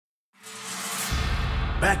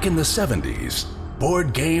Back in the 70s,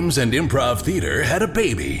 board games and improv theater had a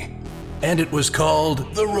baby, and it was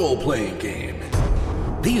called the role-playing game.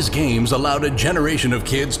 These games allowed a generation of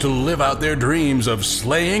kids to live out their dreams of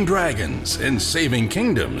slaying dragons and saving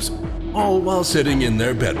kingdoms, all while sitting in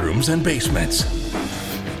their bedrooms and basements.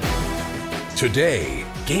 Today,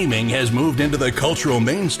 gaming has moved into the cultural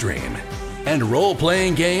mainstream, and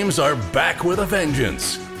role-playing games are back with a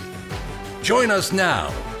vengeance. Join us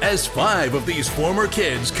now as 5 of these former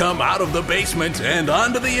kids come out of the basement and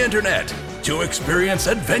onto the internet to experience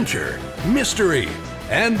adventure, mystery,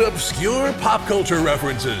 and obscure pop culture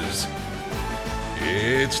references.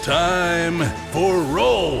 It's time for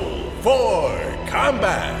Roll for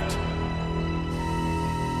Combat!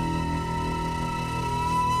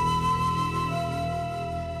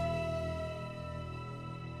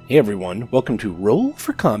 Hey everyone, welcome to Roll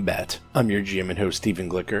for Combat. I'm your GM and host Stephen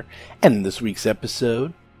Glicker, and in this week's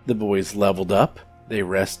episode, the boys leveled up, they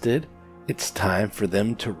rested, it's time for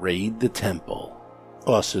them to raid the temple.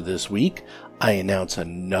 Also this week, I announce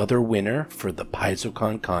another winner for the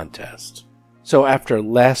PaizoCon contest. So after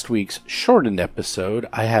last week's shortened episode,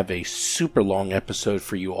 I have a super long episode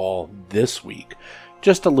for you all this week.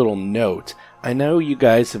 Just a little note, I know you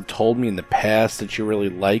guys have told me in the past that you really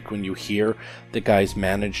like when you hear the guys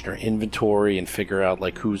manage their inventory and figure out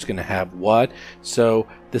like who's going to have what. So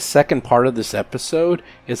the second part of this episode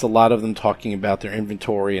is a lot of them talking about their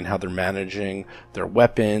inventory and how they're managing their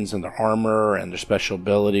weapons and their armor and their special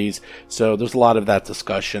abilities. So there's a lot of that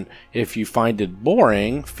discussion. If you find it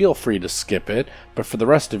boring, feel free to skip it. But for the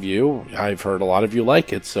rest of you, I've heard a lot of you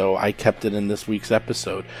like it, so I kept it in this week's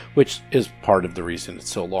episode, which is part of the reason it's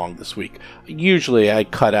so long this week. Usually I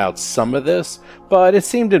cut out some of this, but it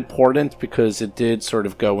seemed important because it did sort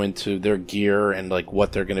of go into their gear and like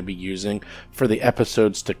what they're going to be using for the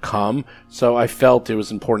episodes to come. So I felt it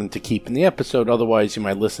was important to keep in the episode. Otherwise, you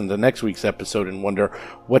might listen to next week's episode and wonder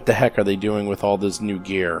what the heck are they doing with all this new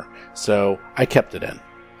gear. So I kept it in.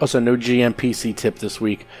 Also, no GMPC tip this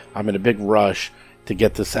week. I'm in a big rush to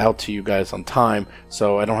get this out to you guys on time,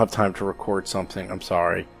 so I don't have time to record something. I'm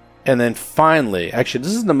sorry. And then finally, actually,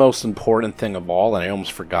 this is the most important thing of all, and I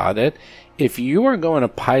almost forgot it. If you are going to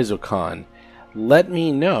PaizoCon, let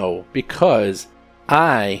me know, because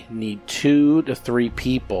I need 2 to 3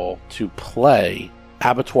 people to play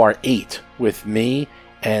Abattoir 8 with me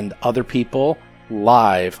and other people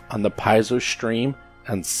live on the Paizo stream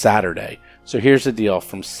on Saturday. So here's the deal.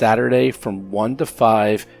 From Saturday from 1 to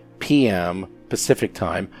 5 p.m. Pacific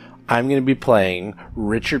time, I'm going to be playing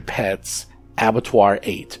Richard Pett's Abattoir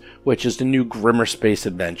 8, which is the new Grimmer Space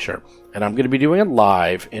adventure. And I'm going to be doing it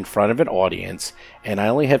live in front of an audience, and I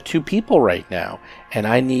only have 2 people right now, and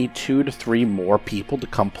I need 2 to 3 more people to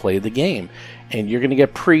come play the game. And you're going to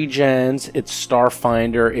get pre-gens, it's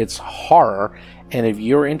Starfinder, it's horror, and if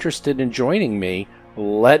you're interested in joining me,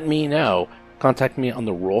 let me know. Contact me on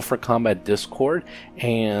the Roll for Combat Discord,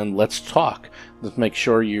 and let's talk. Let's make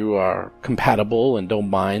sure you are compatible and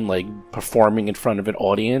don't mind like performing in front of an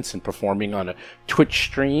audience and performing on a Twitch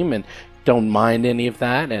stream, and don't mind any of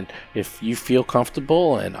that. And if you feel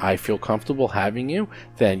comfortable and I feel comfortable having you,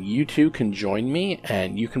 then you too can join me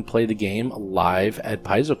and you can play the game live at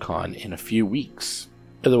PaizoCon in a few weeks.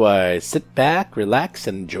 Otherwise, sit back, relax,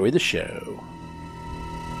 and enjoy the show.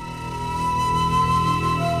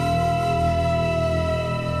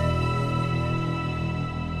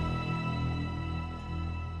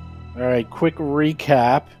 Alright, quick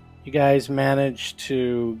recap. You guys managed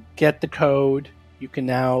to get the code. You can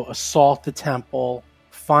now assault the temple,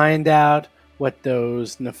 find out what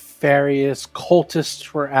those nefarious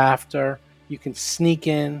cultists were after. You can sneak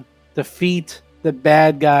in, defeat the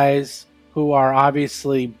bad guys who are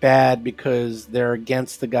obviously bad because they're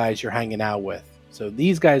against the guys you're hanging out with. So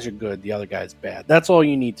these guys are good, the other guy's bad. That's all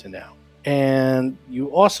you need to know. And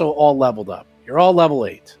you also all leveled up. You're all level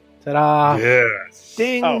 8. Ta-da! Yes.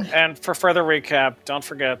 Ding! Oh, and for further recap, don't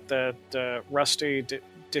forget that Rusty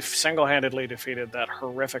single-handedly defeated that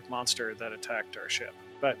horrific monster that attacked our ship.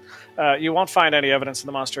 But you won't find any evidence of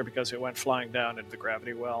the monster because it went flying down into the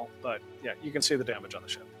gravity well. But yeah, you can see the damage on the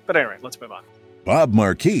ship. But anyway, let's move on. Bob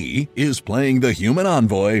Marquis is playing the human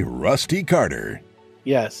envoy, Rusty Carter.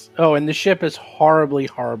 Yes. Oh, and the ship is horribly,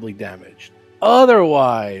 horribly damaged.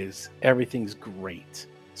 Otherwise, everything's great.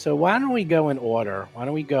 So why don't we go in order? Why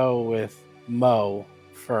don't we go with Mo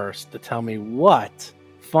first to tell me what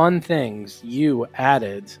fun things you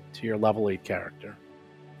added to your level 8 character?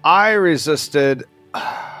 I resisted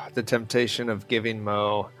the temptation of giving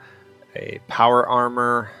Mo a power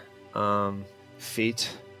armor feat.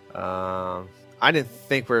 I didn't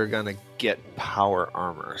think we were going to get power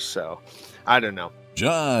armor, so I don't know.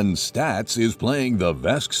 John Stats is playing the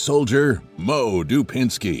Vesk soldier, Mo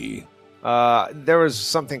Dupinsky. There was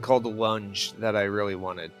something called the lunge that I really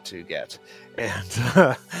wanted to get.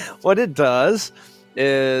 And what it does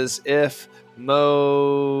is if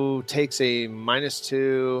Mo takes a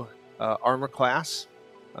 -2 armor class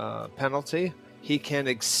penalty, he can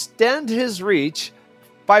extend his reach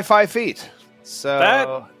by 5 feet. So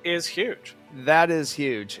that is huge. That is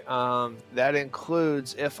huge. That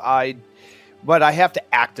includes but I have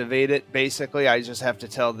to activate it. Basically, I just have to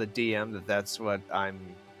tell the DM that that's what I'm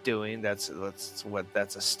doing. That's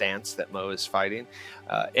a stance that Mo is fighting,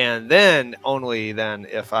 and then only then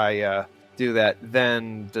if I do that,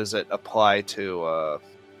 then does it apply to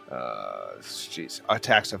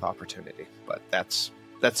attacks of opportunity. But that's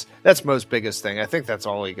Mo's biggest thing. I think that's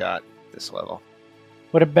all he got this level.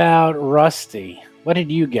 What about Rusty? What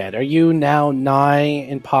did you get? Are you now nigh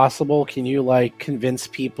impossible? Can you convince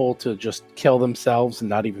people to just kill themselves and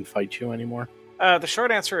not even fight you anymore? The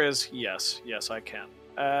short answer is yes. Yes, I can.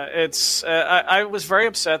 I was very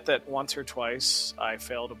upset that once or twice I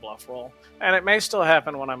failed a bluff roll, and it may still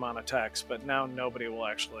happen when I'm on attacks, but now nobody will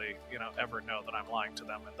actually, ever know that I'm lying to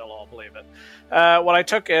them, and they'll all believe it. What I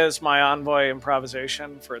took as my envoy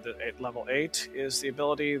improvisation for the level 8 is the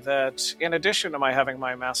ability that, in addition to my having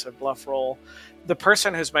my massive bluff roll, the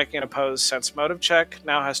person who's making an opposed sense motive check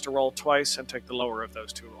now has to roll twice and take the lower of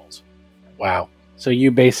those 2 rolls. Wow! So you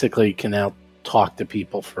basically can now talk to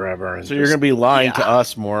people forever. And so you're going to be lying to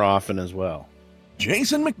us more often as well.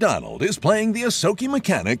 Jason McDonald is playing the Ahsoka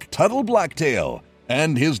mechanic Tuttle Blacktail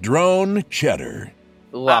and his drone Cheddar.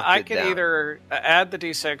 I can either add the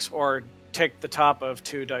d6 or take the top of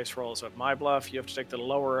 2 dice rolls of my bluff. You have to take the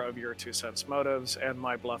lower of your 2 sense motives, and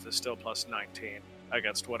my bluff is still plus 19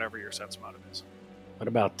 against whatever your sense motive is. What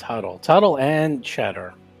about Tuttle? Tuttle and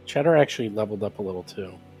Cheddar. Cheddar actually leveled up a little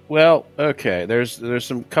too. Well, okay, there's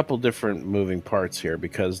some couple different moving parts here,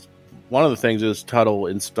 because one of the things is Tuttle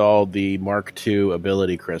installed the Mark II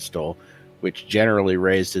ability crystal, which generally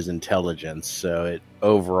raised his intelligence, so it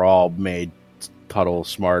overall made Tuttle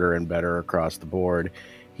smarter and better across the board.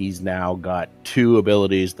 He's now got 2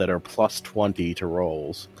 abilities that are plus 20 to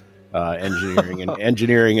rolls,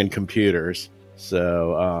 engineering and computers.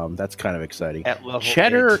 So that's kind of exciting. At level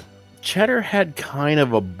Cheddar had kind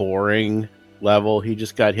of a boring level. He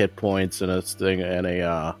just got hit points and a thing and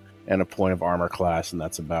a point of armor class, and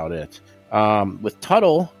that's about it. With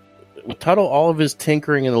Tuttle, all of his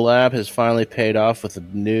tinkering in the lab has finally paid off with a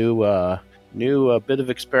new bit of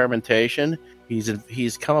experimentation.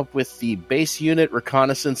 He's come up with the Base Unit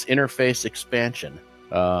Reconnaissance Interface Expansion,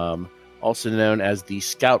 also known as the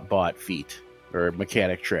Scout Bot feat or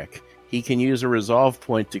mechanic trick. He can use a resolve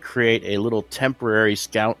point to create a little temporary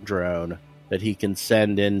scout drone that he can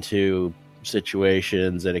send into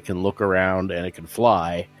situations, and it can look around and it can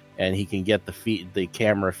fly, and he can get the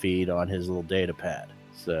camera feed on his little data pad.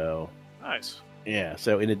 So nice. Yeah,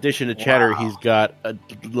 so in addition to Cheddar, he's got a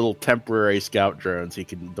little temporary scout drones he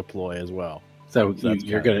can deploy as well. So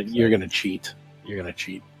you're gonna cheat. You're gonna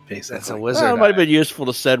cheat. Basically. That's a wizard. Well, it might have been useful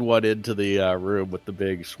to send one into the room with the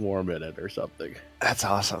big swarm in it or something. That's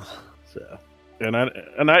awesome. So,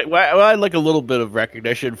 I'd like a little bit of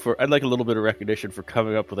recognition for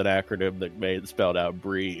coming up with an acronym that spelled out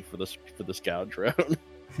BREE for the scout drone.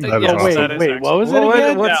 Wait, what was it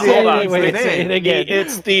again? Wait, say it again.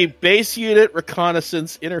 It's the Base Unit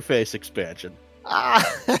Reconnaissance Interface Expansion.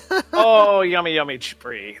 Oh, yummy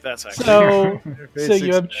spree. That's actually so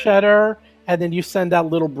you have Cheddar, and then you send out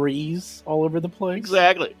little breeze all over the place.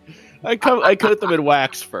 Exactly. I coat them in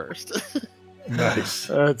wax first. Nice.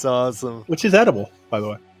 That's awesome. Which is edible, by the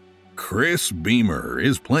way. Chris Beamer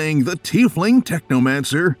is playing the Tiefling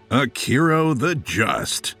Technomancer, Akiro the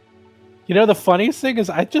Just. You know, the funniest thing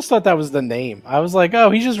is I just thought that was the name. I was like,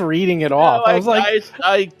 oh, he's just reading it off.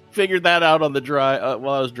 I figured that out on the drive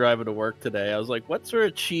while I was driving to work today. I was like, what sort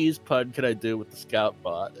of cheese pun can I do with the Scout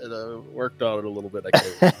Bot? And I worked on it a little bit.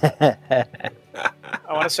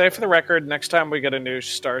 I want to say for the record, next time we get a new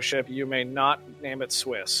starship, you may not name it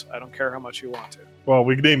Swiss. I don't care how much you want to. Well,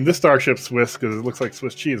 we named this starship Swiss because it looks like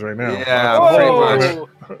Swiss cheese right now. Yeah, pretty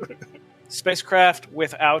much. Spacecraft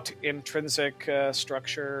without intrinsic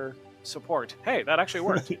structure support. Hey, that actually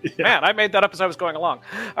worked. Yeah. Man, I made that up as I was going along.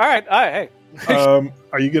 All right, hey.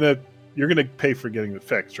 You're gonna pay for getting it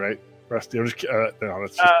fixed, right, Rusty? No,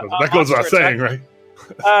 that goes without saying, right?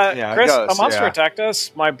 Chris, a monster attacked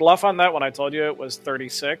us. My bluff on that when I told you it was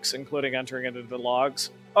 36, including entering into the logs.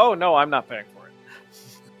 Oh, no, I'm not paying for it.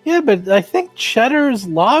 Yeah, but I think Cheddar's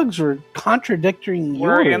logs were contradicting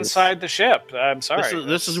yours. We're inside the ship. I'm sorry.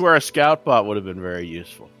 This is where a Scout Bot would have been very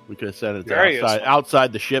useful. We could have sent it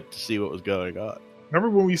outside the ship to see what was going on. Remember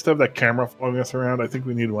when we used to have that camera following us around? I think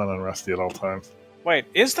we need one on Rusty at all times. Wait,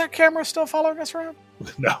 is that camera still following us around?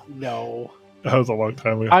 No, No. that was a long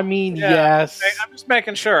time ago. I mean, Yeah, yes. I'm just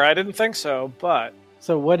making sure. I didn't think so, but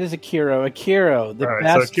So what is Akiro? Akiro, the All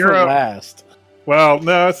right, so best for Akiro- last. Well,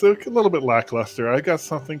 no, it's a little bit lackluster. I got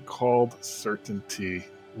something called Certainty,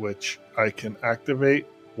 which I can activate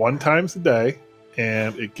 1 time a day,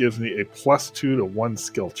 and it gives me a +2 to 1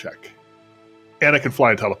 skill check. And I can fly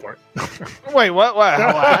and teleport. Wait, what?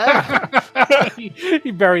 What? He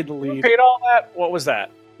buried the lead. repeat all that. What was that?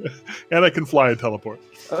 And I can fly and teleport.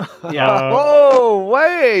 Yeah. Whoa!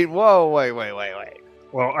 Wait! Well,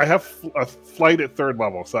 I have a flight at 3rd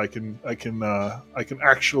level, so I can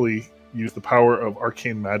actually use the power of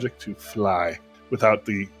arcane magic to fly without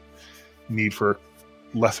the need for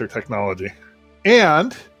lesser technology.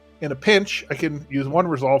 And in a pinch, I can use 1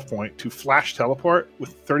 resolve point to flash teleport with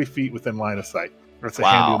 30 feet within line of sight. That's a Wow.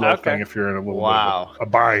 handy little Okay. thing if you're in a little Wow. bit of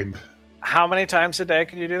a bind. How many times a day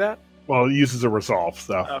can you do that? Well, it uses a resolve,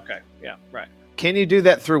 so Okay, yeah, right. Can you do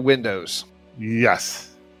that through Windows? yes,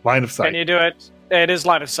 line of sight. Can you do it? It is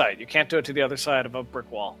line of sight. You can't do it to the other side of a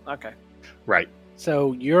brick wall. Okay. Right.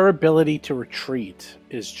 So your ability to retreat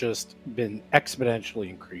is just been exponentially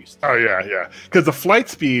increased. Oh yeah. Because the flight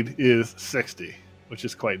speed is 60, which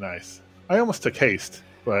is quite nice. I almost took haste,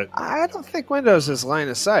 but I don't think Windows is line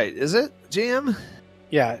of sight, is it, GM?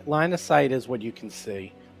 Yeah, line of sight is what you can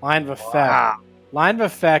see. Line of effect. Wow. Line of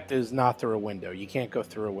effect is not through a window. You can't go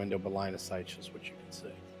through a window, but line of sight is just what you can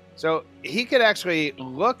see. So he could actually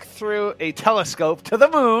look through a telescope to the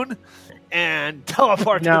moon and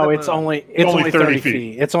teleport to the No, moon. it's only 30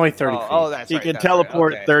 feet. It's only 30 feet. Oh, that's You right. can that's right,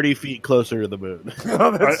 teleport okay. 30 feet closer to the moon.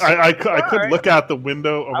 I could Alright. look out the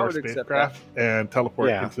window of I our would accept spacecraft and teleport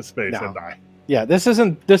Yeah. into space No. and die. Yeah, this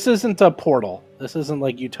isn't a portal. This isn't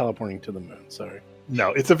like you teleporting to the moon. Sorry.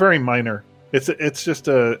 No, it's a very minor. It's just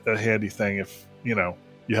a handy thing if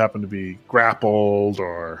you happen to be grappled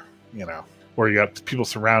or or you got people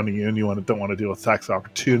surrounding you and you don't want to deal with attacks of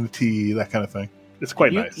opportunity, that kind of thing. It's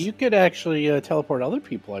quite nice. You could actually teleport other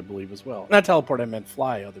people, I believe, as well. Not teleport, I meant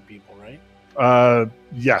fly other people, right?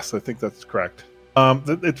 Yes, I think that's correct.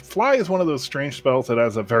 Fly is one of those strange spells that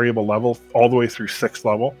has a variable level all the way through 6th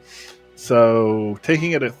level. So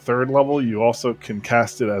taking it at 3rd level, you also can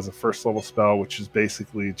cast it as a 1st level spell, which is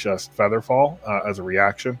basically just Featherfall as a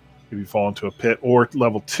reaction if you fall into a pit. Or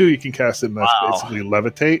level 2, you can cast it and that's basically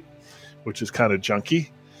Levitate, which is kind of junky.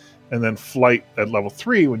 And then Flight at level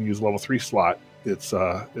 3, when you use level 3 slot, it's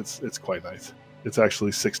quite nice. It's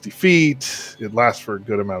actually 60 feet. It lasts for a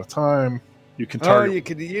good amount of time. You can Oh, target. you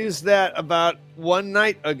could use that about 1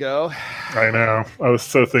 night ago. I know. I was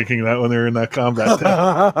so thinking that when they were in that combat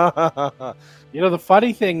tent. The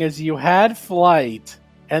funny thing is you had flight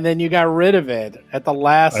and then you got rid of it at the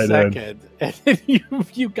last I did. second. And then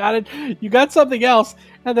you got it. You got something else.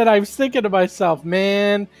 And then I was thinking to myself,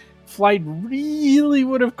 man, flight really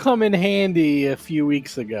would have come in handy a few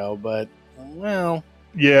weeks ago, but well,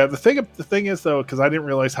 Yeah, the thing is though, because I didn't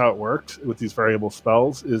realize how it worked with these variable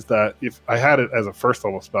spells, is that if I had it as a 1st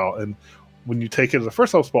level spell, and when you take it as a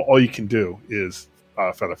 1st level spell, all you can do is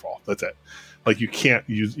Featherfall. That's it. Like you can't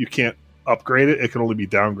upgrade it. It can only be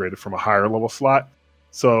downgraded from a higher level slot.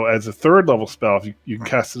 So as a 3rd level spell, if you can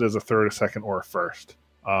cast it as a 3rd, a 2nd, or a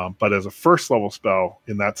 1st. But as a 1st level spell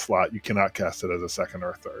in that slot, you cannot cast it as a 2nd or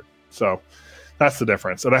a 3rd. So that's the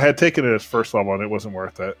difference. And I had taken it as 1st level, and it wasn't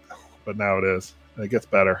worth it. But now it is. And it gets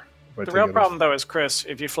better. The real problem, though, is, Chris,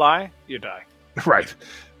 if you fly, you die. Right.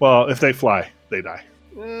 Well, if they fly, they die.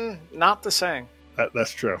 Not the saying.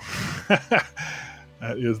 That's true.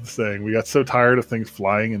 That is the saying. We got so tired of things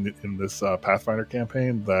flying in this Pathfinder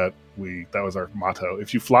campaign that was our motto.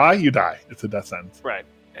 If you fly, you die. It's a death sentence. Right.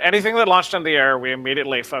 Anything that launched in the air, we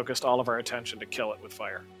immediately focused all of our attention to kill it with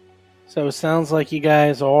fire. so it sounds like you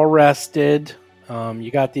guys all rested. You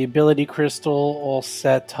got the ability crystal all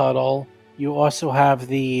set, Tuttle. You also have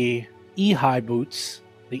the Ehai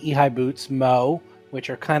boots, Mo, which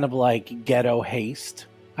are kind of like ghetto haste.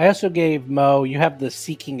 I also gave Mo, you have the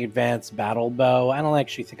Seeking Advanced Battle Bow. I don't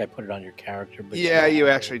actually think I put it on your character. But Yeah, you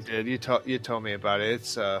actually did. You told me about it.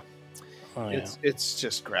 It's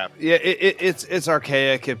just crap. Yeah, it's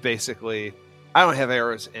archaic. It basically, I don't have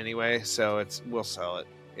arrows anyway, so we'll sell it.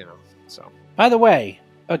 So. By the way,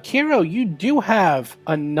 Akiro, you do have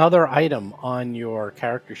another item on your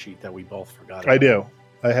character sheet that we both forgot about. I do.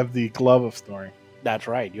 I have the Glove of Storing. That's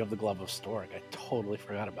right. You have the Glove of Storing. I totally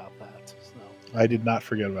forgot about that. So. I did not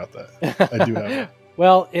forget about that. I do have it.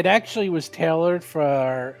 Well, it actually was tailored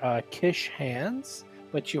for Kish hands,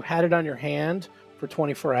 but you had it on your hand for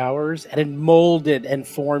 24 hours, and it molded and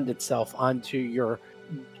formed itself onto your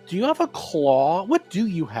Do you have a claw? What do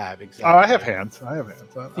you have exactly? I have hands.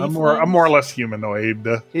 I'm more or less humanoid.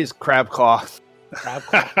 He's crab claw. Crab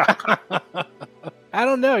claw. I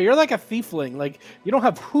don't know. You're like a thiefling. Like, you don't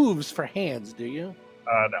have hooves for hands, do you?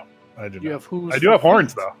 No, I do You not. have hooves. I do have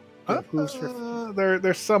horns, though. You have hooves for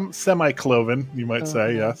They're some semi-cloven, you might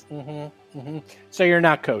say, yes. So you're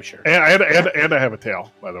not kosher. And I have a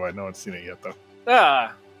tail, by the way. No one's seen it yet, though.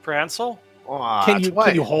 Prehensile? Aw,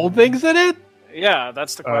 Can you hold things in it? Yeah,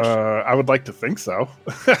 that's the question. I would like to think so.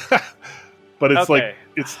 But it's like,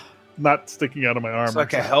 it's not sticking out of my arm. It's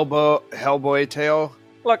like a Hellboy tail.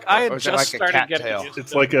 Look, I or had is it just like a started cat getting tail? used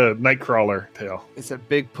It's to like a Nightcrawler tail. It's a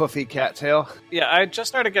big puffy cat tail. Yeah, I just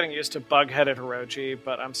started getting used to bug-headed Hiroji,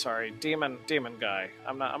 but I'm sorry, demon guy.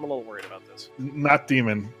 I'm a little worried about this. Not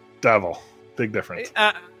demon, devil. Big difference.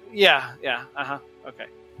 Yeah, okay.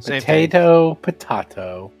 Same thing.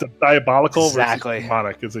 Potato. The diabolical Exactly. versus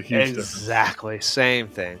demonic is a huge difference. Exactly, same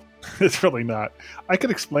thing. It's really not. I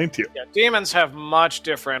could explain to you. Yeah, demons have much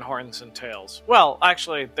different horns and tails. Well,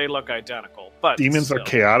 actually, they look identical, but Demons still. are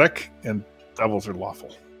chaotic and devils are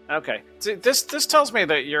lawful. Okay, see, this tells me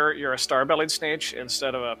that you're a star-bellied sneech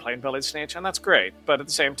instead of a plain-bellied sneech, and that's great. But at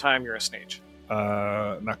the same time, you're a sneech.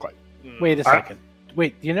 Not quite. Wait a second.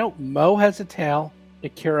 Wait, you know, Mo has a tail.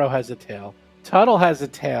 Akiro has a tail. Tuttle has a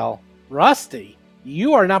tail. Rusty,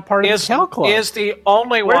 you are not part of the tail club. Is the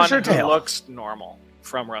only Where's one your who tail? looks normal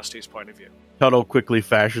from Rusty's point of view. Tuttle quickly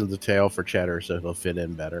fashions a tail for Cheddar so he'll fit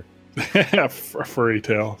in better. A furry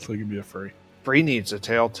tail, so you can be a furry. Bree needs a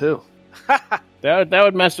tail too. That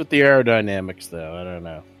would mess with the aerodynamics, though. I don't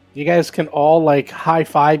know. You guys can all like high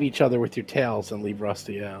five each other with your tails and leave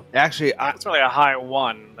Rusty out. Actually, It's really a high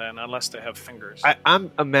one, then, unless they have fingers.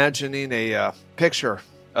 I'm imagining a picture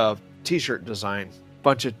of T-shirt design.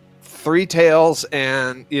 Bunch of 3 tails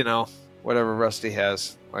and whatever Rusty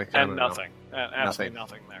has. Like I and don't know. nothing. Absolutely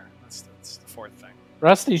nothing there. That's the fourth thing.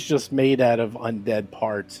 Rusty's just made out of undead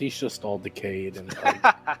parts. He's just all decayed and like,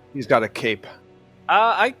 He's got a cape.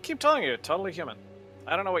 I keep telling you, totally human.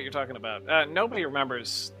 I don't know what you're talking about. Nobody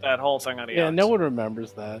remembers that whole thing on Eox. yeah, no one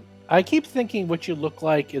remembers that. I keep thinking what you look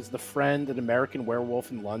like is the friend in American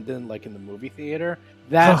Werewolf in London, like in the movie theater.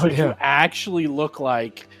 That's what you actually look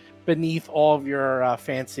like beneath all of your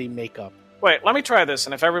fancy makeup. Wait, let me try this,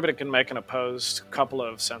 and if everybody can make an opposed couple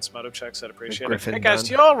of sense motive checks, I'd appreciate it. Griffin Hey guys, gun.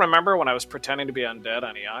 do you all remember when I was pretending to be undead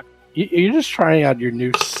on Eox? You're just trying out your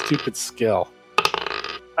new stupid skill.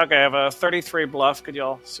 Okay, I have a 33 bluff. Could you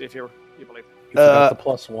all see if you believe? You forgot the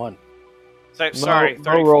 +1. Sorry, Mo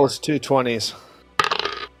 34. rolls 2 20s.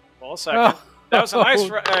 Well, a second. That was a nice...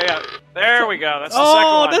 yeah, there we go. That's the second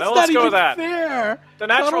Oh, one. that's Now not let's go even with that. fair. The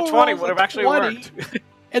natural Tuttle 20 rolls would have a actually 20. worked.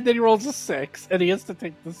 And then he rolls a 6, and he has to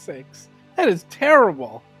take the 6. That is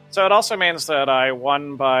terrible. So it also means that I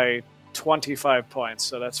won by 25 points.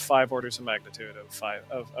 So that's 5 orders of magnitude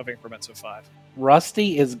of increments of 5.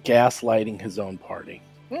 Rusty is gaslighting his own party.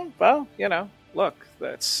 Well, look,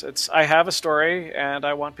 it's. I have a story, and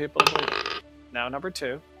I want people to believe it. Now, number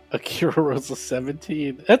 2. Akira rolls a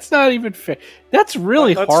 17. That's not even fair. That's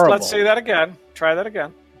really let's, horrible. Let's see that again. Try that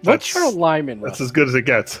again. What's your alignment, That's Rusty? as good as it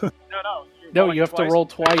gets. No. No, you have to roll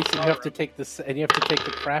twice, and you have to take the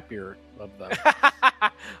crappier of them.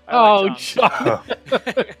 Oh, John.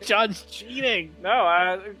 John's cheating.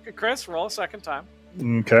 No, Chris, roll a second time.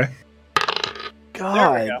 Okay. God,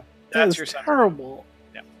 There we go. that That's is your second. terrible.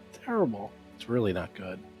 Yeah. Terrible. It's really not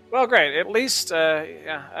good. Well, great. At least,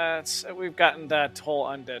 we've gotten that whole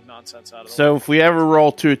undead nonsense out of the So if we ever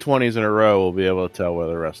roll 2 20s in a row, we'll be able to tell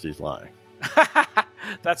whether Rusty's lying. way.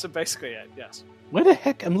 That's basically it, yes. What the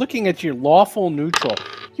heck? I'm looking at your lawful neutral.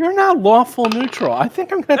 You're not lawful neutral. I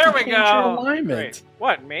think I'm going to There have to we change your go. alignment. Great.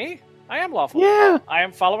 What, me? I am lawful. Yeah. I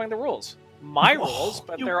am following the rules. My rules,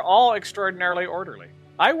 but they're all extraordinarily orderly.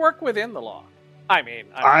 I work within the law. I mean,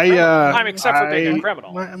 I'm except for being a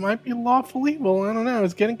criminal. It might be lawful evil. I don't know.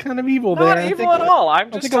 It's getting kind of evil Not there. evil at all. I'm I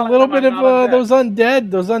just think a telling little them bit I'm of not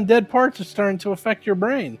undead. those undead parts are starting to affect your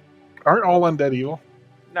brain. Aren't all undead evil?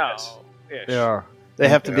 No. They are. They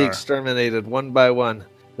have to They be are. exterminated one by one.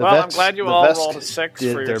 The Well, vets- I'm glad you the all vets rolled a 6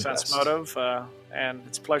 did for their your sense best. motive, and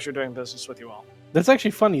it's a pleasure doing business with you all. That's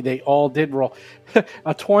actually funny. They all did roll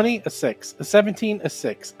a 20, a 6, a 17, a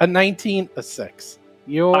 6, a 19, a 6.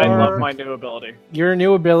 I love my new ability. Your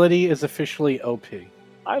new ability is officially OP.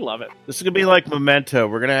 I love it. This is gonna be like Memento.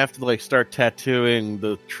 We're gonna have to start tattooing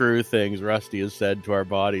the true things Rusty has said to our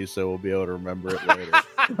bodies, so we'll be able to remember it later.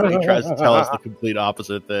 When he tries to tell us the complete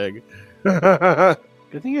opposite thing.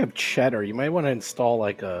 Good thing you have Cheddar. You might want to install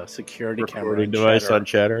like a security camera Recording in device Cheddar on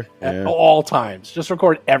Cheddar. at Yeah. all times. Just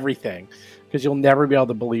record everything because you'll never be able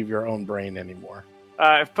to believe your own brain anymore.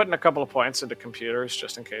 I've put in a couple of points into computers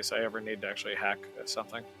just in case I ever need to actually hack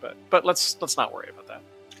something. But let's not worry about that.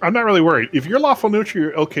 I'm not really worried. If you're lawful neutral,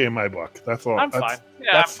 you're okay in my book. That's all. I'm fine.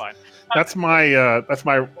 Yeah, I'm fine. That's my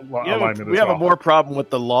alignment. We have a more problem with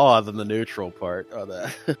the law than the neutral part of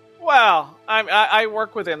that. Well, I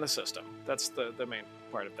work within the system. That's the main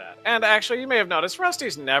part of that. And actually, you may have noticed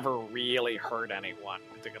Rusty's never really hurt anyone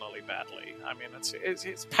particularly badly. I mean,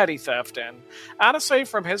 it's petty theft, and honestly,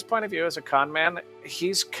 from his point of view as a con man,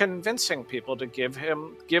 he's convincing people to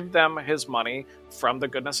give them his money from the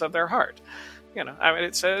goodness of their heart. You know, I mean,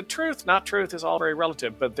 it's truth, not truth is all very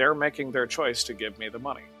relative, but they're making their choice to give me the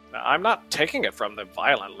money. Now, I'm not taking it from them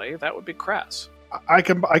violently. That would be crass. I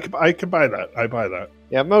can buy that. I buy that.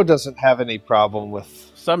 Yeah, Mo doesn't have any problem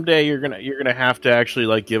with. Someday you're gonna have to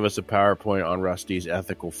actually give us a PowerPoint on Rusty's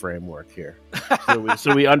ethical framework here,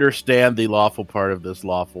 so we understand the lawful part of this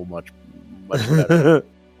lawful much better.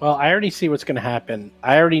 Well, I already see what's going to happen.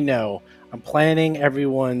 I already know. I'm planning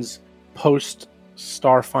everyone's post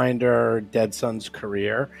Starfinder Dead Son's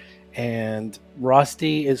career, and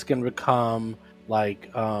Rusty is going to become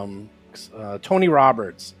like Tony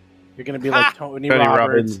Roberts. You're going to be like Tony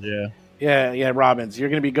Roberts. Yeah, Robbins. You're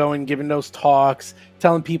going to be giving those talks,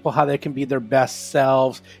 telling people how they can be their best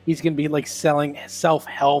selves. He's going to be like selling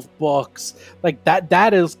self-help books. Like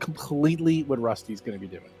that is completely what Rusty's going to be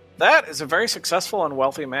doing. That is a very successful and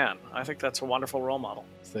wealthy man. I think that's a wonderful role model.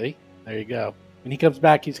 See? There you go. When he comes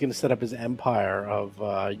back, he's going to set up his empire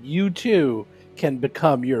of you too can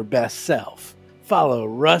become your best self. Follow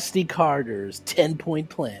Rusty Carter's 10-point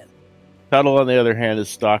plan. Tuttle, on the other hand, is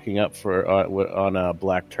stocking up for on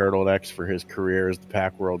black turtlenecks for his career as the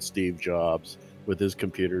Packworld Steve Jobs with his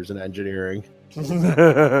computers and engineering.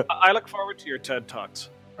 I look forward to your TED Talks.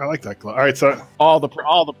 I like that. All right, so all the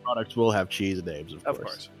products will have cheese names, of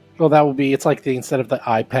course. Well, that will be. It's like instead of the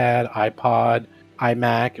iPad, iPod,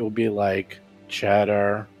 iMac, it will be like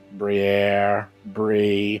Cheddar, Gruyere,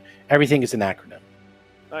 Brie. Everything is an acronym.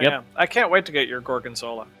 Oh, yeah. I can't wait to get your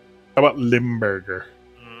Gorgonzola. How about Limburger?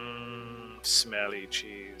 Smelly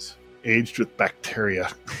cheese. Aged with bacteria.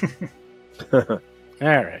 All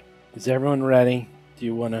right. Is everyone ready? Do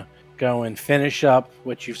you want to go and finish up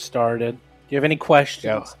what you've started? Do you have any questions?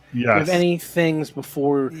 Yes. Do you have any things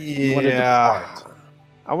before you want to depart?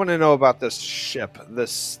 I want to know about this ship, the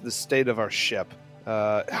state of our ship.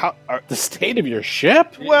 The state of your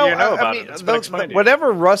ship? Well, you know about it. It's been explained to you.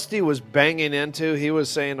 Whatever Rusty was banging into, he was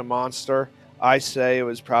saying a monster. I say it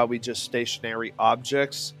was probably just stationary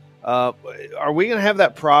objects. Are we going to have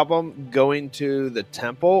that problem going to the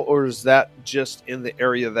temple, or is that just in the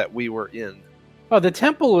area that we were in? Oh, the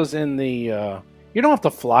temple is in the... you don't have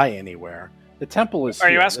to fly anywhere. The temple is...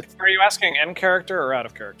 Are you asking in character or out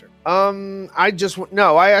of character? I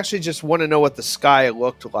actually just want to know what the sky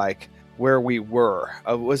looked like where we were.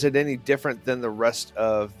 Was it any different than the rest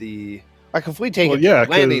of the... Like, if we take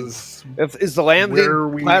landing, is the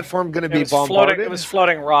landing platform going to be bombarded? It was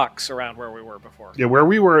floating rocks around where we were before. Yeah, where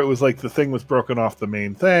we were, it was like the thing was broken off the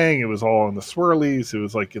main thing. It was all in the swirlies. It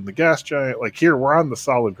was like in the gas giant. Like here, we're on the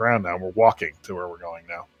solid ground now. We're walking to where we're going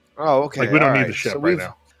now. Oh, okay. Like we don't need the ship right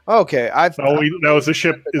now. Okay, is the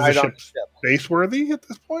ship base worthy at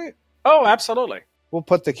this point? Oh, absolutely. We'll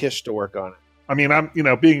put the Kish to work on it. I mean, I'm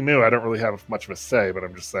being new, I don't really have much of a say, but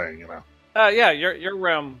I'm just saying, Yeah, your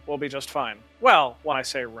room will be just fine. Well, when I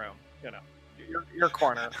say room, your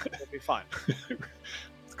corner will be fine.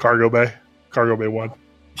 Cargo bay 1.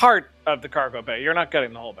 Part of the cargo bay. You're not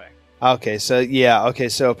getting the whole bay. Okay,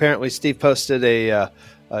 so apparently Steve posted a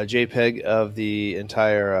JPEG of the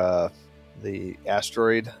entire the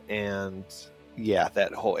asteroid, and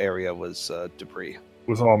that whole area was debris. It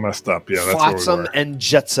was all messed up. Yeah, that's flotsam and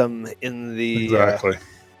jetsam in the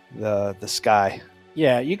the sky.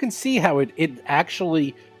 Yeah, you can see how it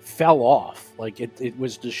actually fell off. Like it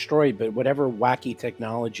was destroyed, but whatever wacky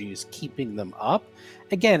technology is keeping them up.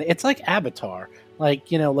 Again, it's like Avatar. Like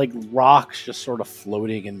rocks just sort of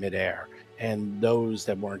floating in midair. And those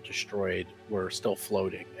that weren't destroyed were still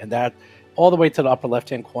floating. And that all the way to the upper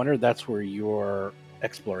left-hand corner, that's where your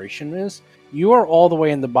exploration is. You are all the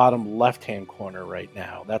way in the bottom left-hand corner right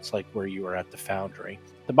now. That's like where you are at the foundry.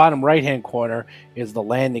 The bottom right-hand corner is the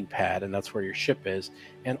landing pad, and that's where your ship is.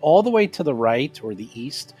 And all the way to the right, or the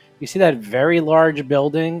east, you see that very large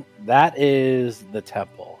building? That is the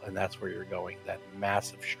temple, and that's where you're going, that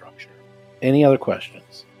massive structure. Any other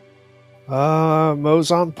questions?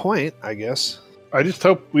 Mo's on point, I guess. I just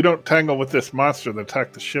hope we don't tangle with this monster that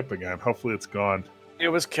attacked the ship again. Hopefully it's gone. It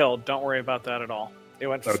was killed. Don't worry about that at all. It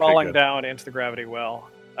went falling down into the gravity well.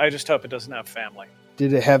 I just hope it doesn't have family.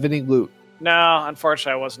 Did it have any loot? No,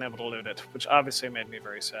 unfortunately, I wasn't able to loot it, which obviously made me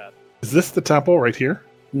very sad. Is this the temple right here?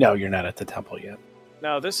 No, you're not at the temple yet.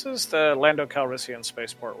 No, this is the Lando Calrissian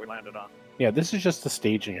spaceport we landed on. Yeah, this is just the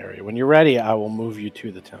staging area. When you're ready, I will move you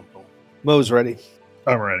to the temple. Mo's ready.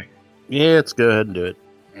 I'm ready. Yeah, let's go ahead and do it.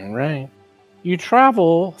 All right. You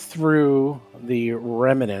travel through the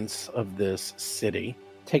remnants of this city.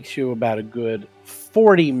 Takes you about a good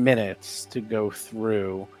 40 minutes to go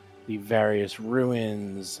through the various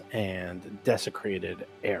ruins and desecrated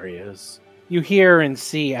areas. You hear and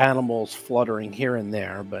see animals fluttering here and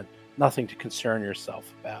there, but nothing to concern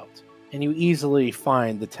yourself about. And you easily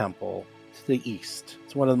find the temple to the east.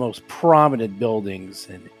 It's one of the most prominent buildings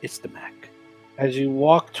in Istamak. As you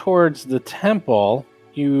walk towards the temple,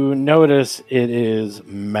 you notice it is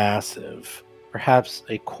massive, perhaps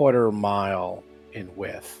a quarter mile in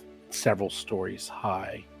width, several stories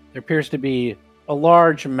high. There appears to be a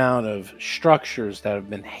large amount of structures that have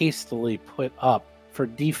been hastily put up for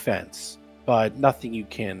defense, but nothing you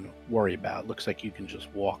can worry about. Looks like you can just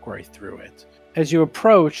walk right through it. As you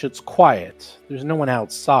approach, it's quiet. There's no one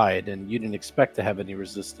outside, and you didn't expect to have any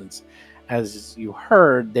resistance. As you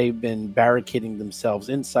heard, they've been barricading themselves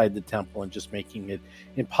inside the temple and just making it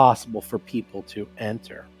impossible for people to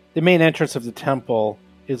enter. The main entrance of the temple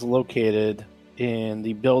is located in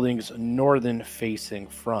the building's northern-facing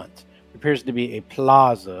front. It appears to be a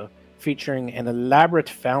plaza featuring an elaborate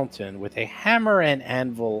fountain with a hammer and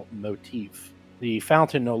anvil motif. The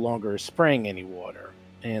fountain no longer is spraying any water,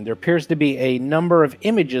 and there appears to be a number of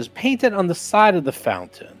images painted on the side of the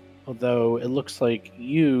fountain. Although it looks like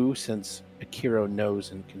you, since Akiro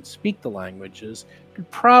knows and can speak the languages, could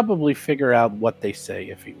probably figure out what they say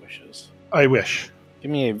if he wishes. I wish.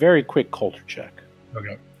 Give me a very quick culture check.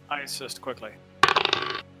 Okay. I assist quickly.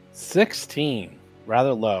 16.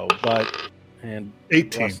 Rather low, but... And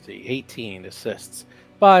 18. Rusty, 18 assists.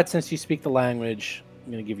 But since you speak the language,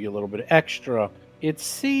 I'm going to give you a little bit extra. It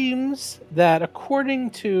seems that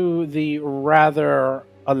according to the rather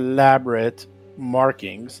elaborate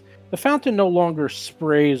markings, the fountain no longer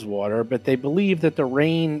sprays water, but they believe that the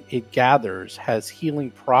rain it gathers has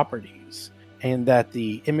healing properties, and that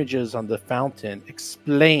the images on the fountain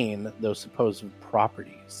explain those supposed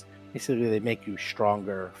properties. Basically, they make you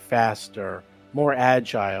stronger, faster, more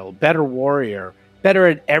agile, better warrior, better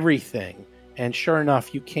at everything. And sure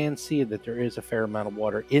enough, you can see that there is a fair amount of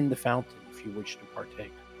water in the fountain if you wish to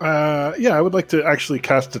partake. Yeah, I would like to actually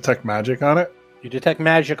cast Detect Magic on it. You detect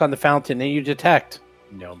magic on the fountain, and you detect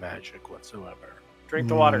no magic whatsoever. Drink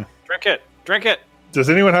the water. Drink it. Drink it. Does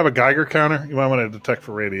anyone have a Geiger counter? You might want to detect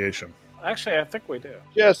for radiation. Actually, I think we do.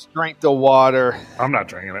 Just drink the water. I'm not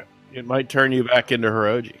drinking it. It might turn you back into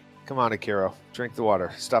Hiroji. Come on, Akiro. Drink the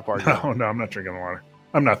water. Stop arguing. No, I'm not drinking the water.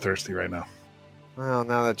 I'm not thirsty right now. Well,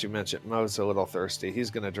 now that you mention it, Mo's a little thirsty. He's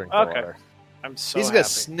going to drink the Okay. water. I'm so He's happy. going to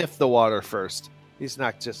sniff the water first. He's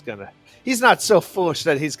not just going to... He's not so foolish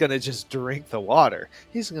that he's going to just drink the water.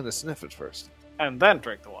 He's going to sniff it first. And then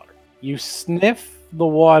drink the water. You sniff the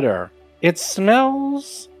water. It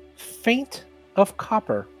smells faint of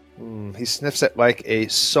copper. He sniffs it like a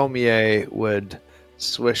sommelier would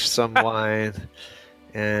swish some wine.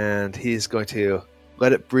 And he's going to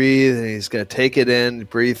let it breathe, and he's going to take it in,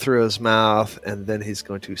 breathe through his mouth, and then he's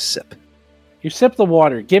going to sip. You sip the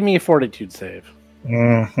water. Give me a fortitude save.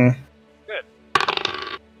 Mm-hmm.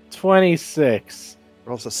 26.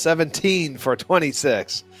 Rolls a 17 for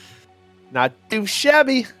 26. Not too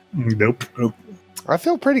shabby. Nope. I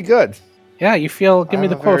feel pretty good. Yeah, you feel... Give me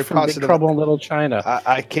I'm the a quote very from Big positive- Trouble in Little China.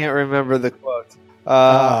 I can't remember the quote.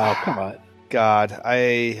 Oh, come on. God,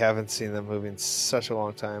 I haven't seen that movie in such a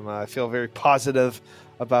long time. I feel very positive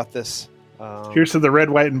about this. Here's to the red,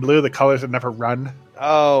 white, and blue, the colors that never run.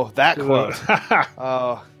 Oh, that quote.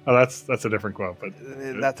 Oh, Oh, that's a different quote, but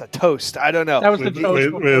that's a toast. I don't know. That was the with,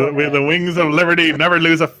 toast. with the wings of liberty, never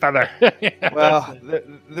lose a feather. Well,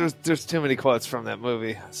 there's too many quotes from that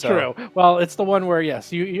movie. So. True. Well, it's the one where,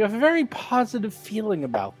 yes, you have a very positive feeling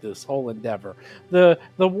about this whole endeavor. The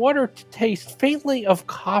water tastes faintly of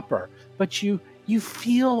copper, but you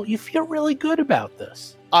feel really good about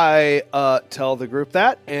this. I tell the group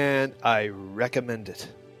that, and I recommend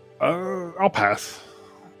it. I'll pass.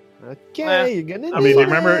 Okay, Eh. you're gonna. I mean, need do you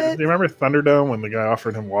it. remember Thunderdome when the guy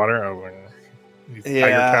offered him water? I was like, he Geiger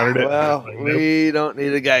Yeah. countered it. Well, Like, nope. we don't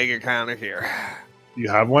need a Geiger counter here. You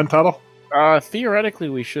have one, Tuttle? Theoretically,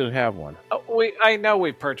 we should have one. I know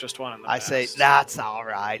we purchased one in the I past. say that's all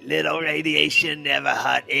right. Little radiation never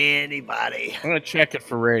hurt anybody. I'm going to check it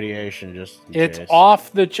for radiation just in It's case.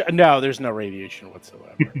 off the... No, there's no radiation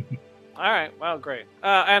whatsoever. All right, well, great.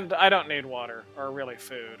 And I don't need water or really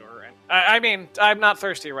food or. I mean, I'm not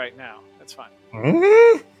thirsty right now. It's fine.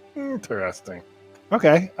 Interesting.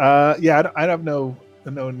 Okay. Yeah, I have no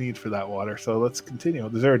no need for that water. So let's continue.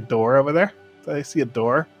 Is there a door over there? Do I see a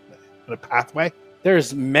door and a pathway?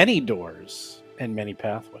 There's many doors and many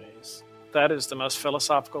pathways. That is the most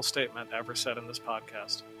philosophical statement ever said in this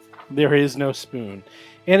podcast. There is no spoon.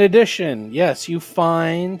 In addition, yes, you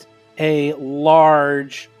find a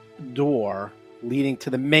large door leading to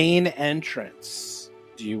the main entrance.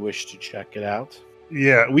 Do you wish to check it out?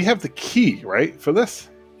 Yeah, we have the key, right, for this?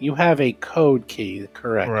 You have a code key,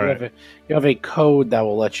 correct. Right. You have a code that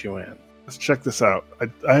will let you in. Let's check this out.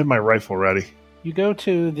 I have my rifle ready. You go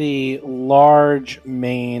to the large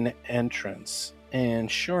main entrance, and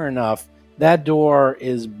sure enough, that door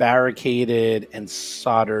is barricaded and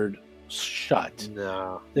soldered shut.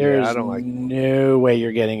 No. There's I don't like. no way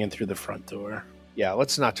you're getting in through the front door. Yeah,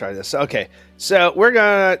 let's not try this. Okay, so we're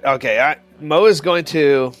gonna. Okay, Mo is going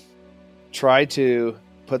to try to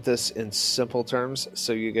put this in simple terms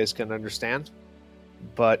so you guys can understand.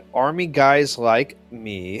 But army guys like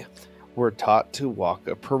me were taught to walk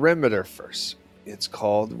a perimeter first. It's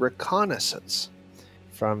called reconnaissance,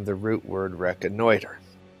 from the root word reconnoiter.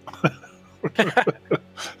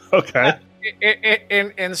 Okay.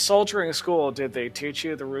 In soldiering school, did they teach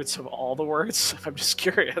you the roots of all the words? I'm just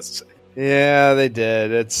curious. Yeah, they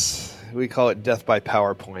did. We call it death by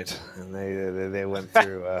PowerPoint, and they went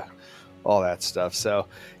through all that stuff. So,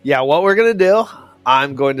 yeah, what we're gonna do,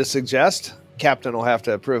 I'm going to suggest. Captain will have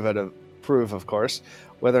to approve, of course,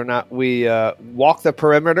 whether or not we walk the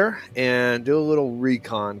perimeter and do a little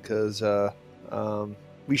recon, because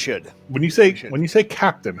we should. When you say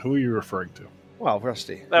captain, who are you referring to? Well,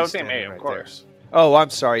 Rusty. That he's would be me, standing of right course. there. Oh, I'm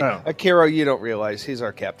sorry. Oh. Akira, you don't realize he's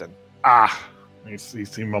our captain. Ah,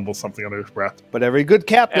 he mumbles something under his breath. But every good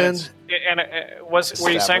captain. Were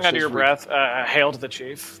you saying under your breath, "Hail to the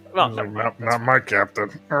chief"? Well, He's never like, mind. not my captain.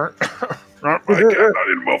 Not my captain. I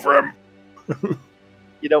didn't vote for him.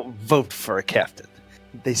 You don't vote for a captain.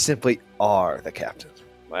 They simply are the captain.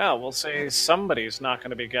 Well, we'll say somebody's not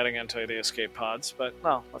going to be getting into the escape pods, but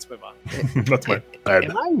no, let's move on. That's my bad.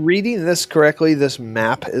 Am I reading this correctly? This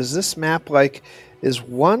map, is this map is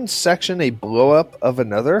one section a blow up of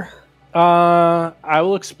another? I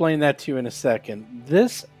will explain that to you in a second.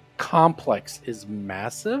 This complex is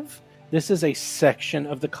massive. This is a section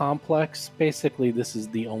of the complex. Basically, this is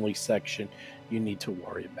the only section you need to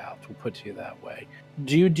worry about. We'll put it to you that way.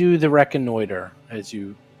 Do you do the reconnoiter as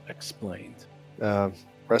you explained?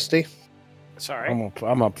 Rusty? Sorry.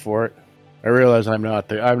 I'm up for it. I realize I'm not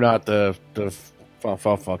the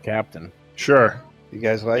captain. Sure. You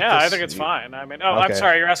guys like Yeah, this? I think it's fine. I mean, I'm Okay.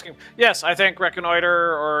 sorry, you're asking. Yes, I think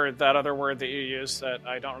reconnoiter, or that other word that you use that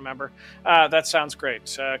I don't remember. That sounds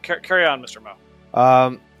great. Carry on, Mr.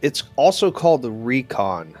 Mo. It's also called the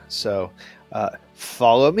recon. So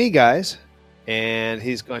follow me, guys. And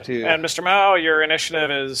he's going to... And Mr. Mo, your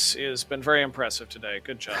initiative is been very impressive today.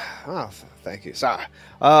 Good job. Oh, thank you. So,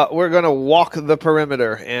 we're going to walk the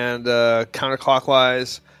perimeter and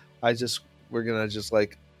counterclockwise. We're going to just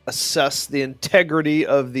like assess the integrity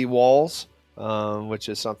of the walls, which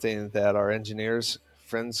is something that our engineers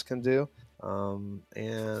friends can do.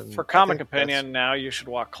 And For comic opinion, now you should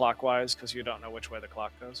walk clockwise because you don't know which way the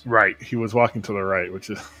clock goes. Right. He was walking to the right,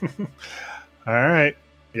 which is... All right.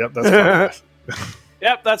 Yep, that's fine.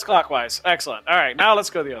 Yep, that's clockwise. Excellent. All right, now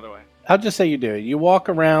let's go the other way. I'll just say you do it. You walk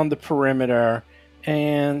around the perimeter,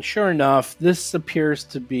 and sure enough, this appears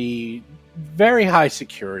to be very high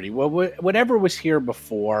security. Well, whatever was here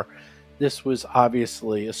before, this was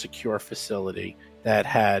obviously a secure facility that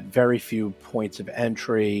had very few points of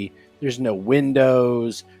entry. There's no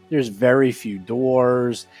windows. There's very few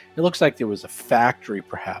doors. It looks like there was a factory,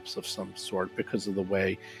 perhaps, of some sort because of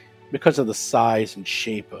the size and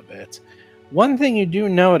shape of it. One thing you do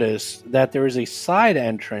notice that there is a side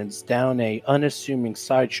entrance down a unassuming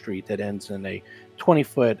side street that ends in a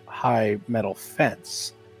 20-foot high metal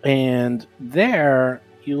fence. And there,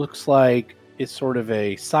 it looks like it's sort of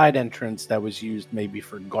a side entrance that was used maybe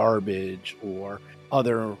for garbage or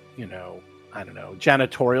other,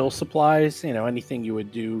 janitorial supplies, anything you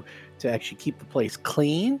would do to actually keep the place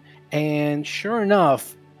clean. And sure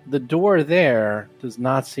enough, the door there does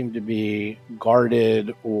not seem to be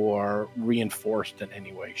guarded or reinforced in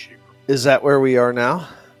any way, shape, or form. Is that where we are now?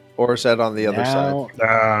 Or is that on the other side?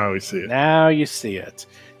 Ah, we see it. Now you see it.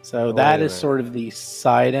 So Oh, that wait a is minute. sort of the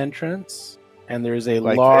side entrance. And there's a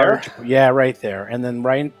Like large... there? Yeah, right there. And then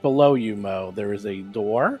right below you, Mo, there is a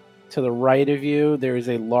door. To the right of you, there is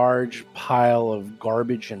a large pile of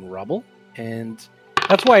garbage and rubble. And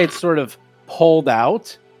that's why it's sort of pulled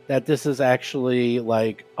out. That this is actually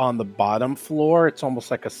like on the bottom floor. It's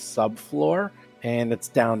almost like a subfloor, and it's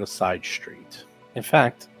down a side street. In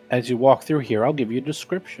fact, as you walk through here, I'll give you a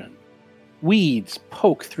description. Weeds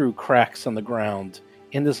poke through cracks on the ground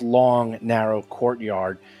in this long, narrow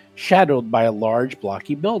courtyard, shadowed by a large,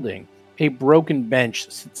 blocky building. A broken bench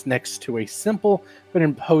sits next to a simple but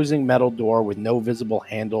imposing metal door with no visible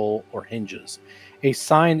handle or hinges. A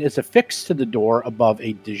sign is affixed to the door above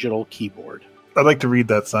a digital keyboard. I'd like to read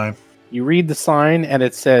that sign. You read the sign, and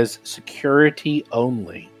it says, security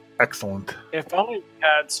only. Excellent. If only we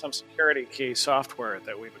had some security key software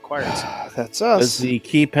that we've acquired. That's Does us. the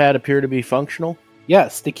keypad appear to be functional?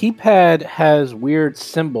 Yes, the keypad has weird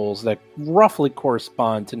symbols that roughly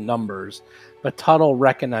correspond to numbers, but Tuttle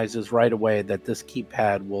recognizes right away that this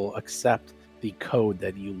keypad will accept the code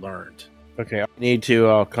that you learned. Okay, I need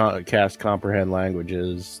to cast comprehend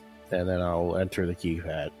languages, and then I'll enter the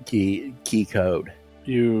key code.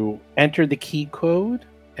 You enter the key code,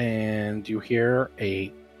 and you hear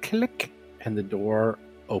a click, and the door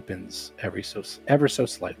opens ever so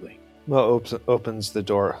slightly. Mo opens the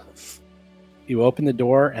door. You open the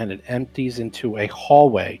door, and it empties into a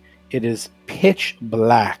hallway. It is pitch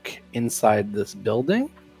black inside this building.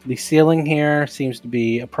 The ceiling here seems to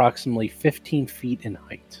be approximately 15 feet in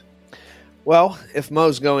height. Well, if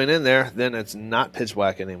Mo's going in there, then it's not pitch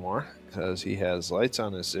black anymore because he has lights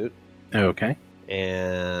on his suit. Okay.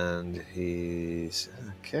 And he's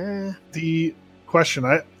okay. The question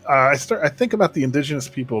I think about the indigenous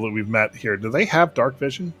people that we've met here. Do they have dark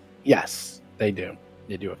vision? Yes, they do.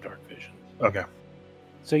 They do have dark vision. Okay.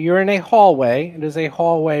 So you're in a hallway. It is a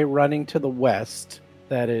hallway running to the west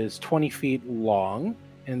that is 20 feet long,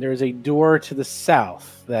 and there's a door to the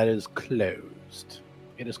south that is closed.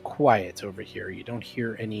 It is quiet over here. You don't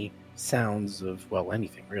hear any sounds of, well,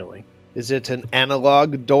 anything really. Is it an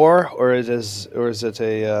analog door or is it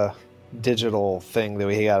a digital thing that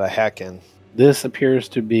we got to hack in? This appears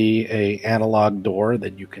to be a analog door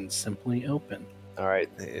that you can simply open. All right,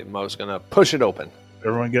 Mo's gonna push it open.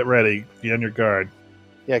 Everyone get ready. Be on your guard.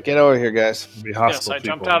 Yeah, get over here, guys. Be Yes, hostile I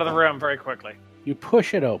jumped people. out of the room very quickly. You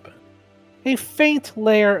push it open. A faint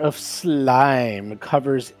layer of slime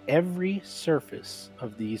covers every surface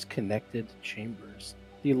of these connected chambers.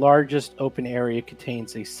 The largest open area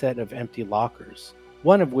contains a set of empty lockers,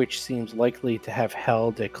 one of which seems likely to have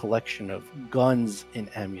held a collection of guns and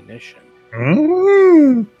ammunition.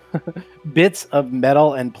 Mm. Bits of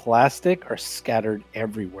metal and plastic are scattered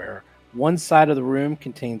everywhere. One side of the room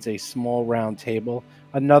contains a small round table,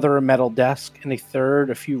 another a metal desk, and a third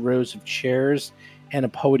a few rows of chairs and a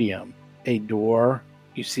podium. A door.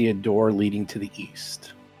 You see a door leading to the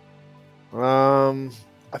east. I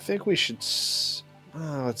think we should.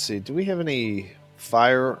 Let's see. Do we have any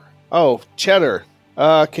fire? Oh, Cheddar.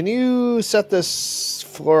 Can you set this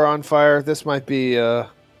floor on fire? This might be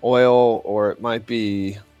oil, or it might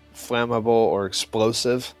be flammable or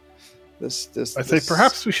explosive. I say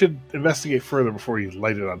perhaps we should investigate further before you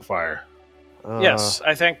light it on fire. Yes,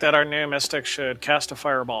 I think that our new mystic should cast a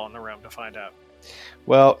fireball in the room to find out.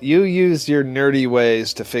 Well, you use your nerdy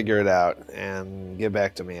ways to figure it out and get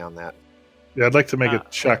back to me on that. Yeah, I'd like to make a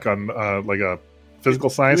check on like a physical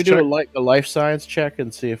science we check. do a life science check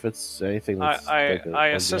and see if it's anything that's I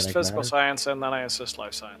assist organic physical matter? science, and then I assist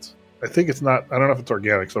life science. I think it's not. I don't know if it's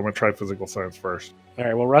organic, so I'm going to try physical science first. All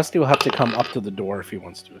right, well, Rusty will have to come up to the door if he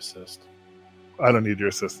wants to assist. I don't need your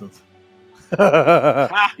assistance.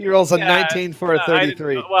 He rolls a Yeah, 19 for a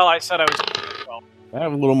 33. I said I was 12, I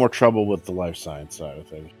have a little more trouble with the life science side of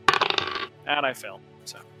things. and I failed.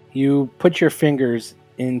 So You put your fingers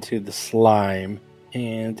into the slime,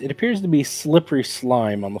 and it appears to be slippery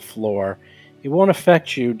slime on the floor. It won't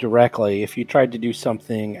affect you directly. If you tried to do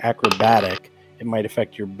something acrobatic, it might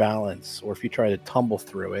affect your balance, or if you try to tumble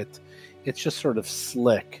through it, it's just sort of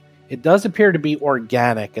slick. It does appear to be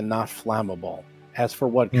organic and not flammable. As for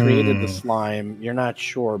what created the slime, you're not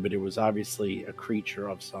sure, but it was obviously a creature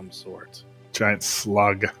of some sort. Giant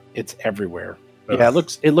slug. It's everywhere. Ugh. Yeah,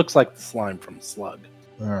 it looks like the slime from Slug.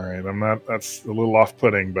 All right, I'm not. That's a little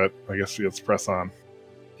off-putting, but I guess let's press on.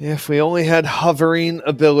 If we only had hovering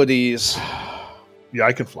abilities. Yeah,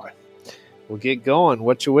 I can fly. We'll get going.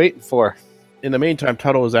 What you waiting for? In the meantime,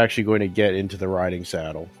 Tuttle is actually going to get into the riding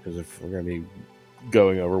saddle, because if we're going to be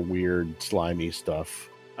going over weird, slimy stuff,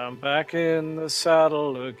 I'm back in the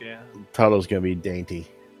saddle again. Tuttle's going to be dainty.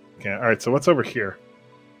 Okay. All right. So what's over here?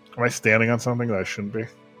 Am I standing on something that I shouldn't be?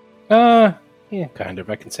 Yeah, kind of.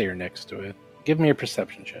 I can say you're next to it. Give me a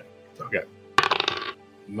perception check. Okay.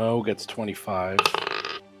 Mo gets 25.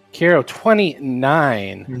 Kiro,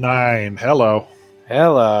 29. 9. Hello.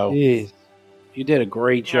 Hello. Jeez. You did a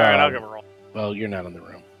great All job. right, I'll give a roll. Well, you're not in the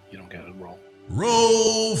room. You don't get a roll.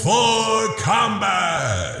 Roll for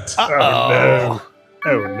combat. Oh no.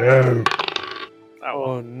 Oh no. Oh,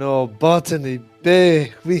 Oh no, Botany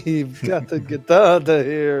Bay, we've got to get out of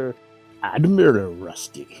here. Admiral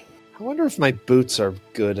Rusty. I wonder if my boots are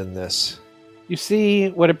good in this. You see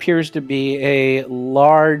what appears to be a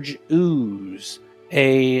large ooze,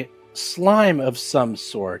 a slime of some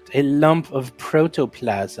sort, a lump of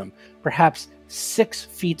protoplasm, perhaps 6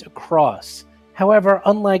 feet across. However,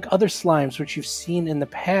 unlike other slimes which you've seen in the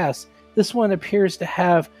past, this one appears to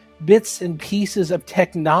have bits and pieces of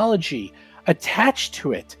technology attached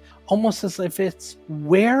to it, almost as if it's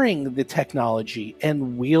wearing the technology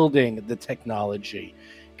and wielding the technology.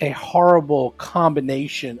 A horrible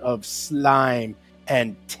combination of slime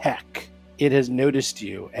and tech. It has noticed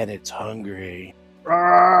you, and it's hungry.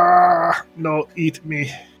 No, eat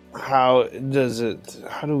me. How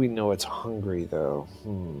do we know it's hungry, though?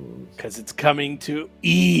 Because it's coming to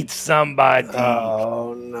eat somebody.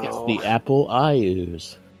 Oh, no. It's the apple I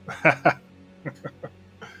use.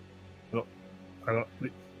 No, I don't.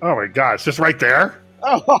 Oh my god, it's just right there.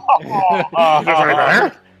 Oh, Just right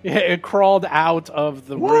there. Yeah, it crawled out of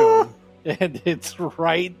the room, and it's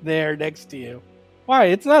right there next to you. Why?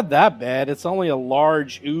 It's not that bad. It's only a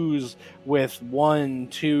large ooze with 1,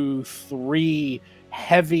 2, 3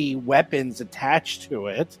 heavy weapons attached to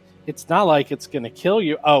it. It's not like it's going to kill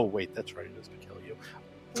you. Oh, wait, that's right. It is going to kill you.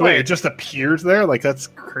 So wait, it just appears there? Like, that's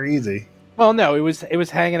crazy. Well, no, it was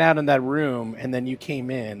hanging out in that room, and then you came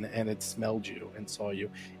in, and it smelled you and saw you.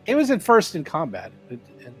 It was at first in combat. And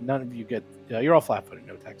none of you get... you're all flat-footed,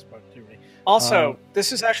 no attacks. Also,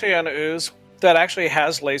 this is actually an ooze that actually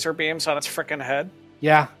has laser beams on its frickin' head.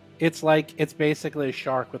 Yeah, it's basically a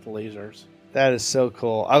shark with lasers. that is so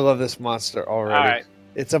cool. I love this monster already. All right.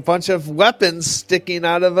 It's a bunch of weapons sticking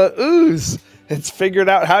out of a ooze. It's figured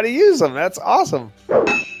out how to use them. That's awesome.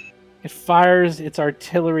 It fires its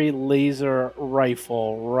artillery laser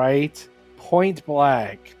rifle right point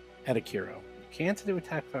blank at Akiro. You can't do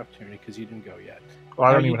attack of opportunity because you didn't go yet. Well,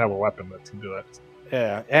 I don't even have a weapon that can do that.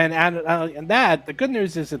 Yeah, and that the good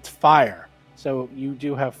news is it's fire, so you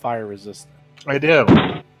do have fire resistance. I do.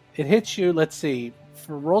 It hits you. Let's see,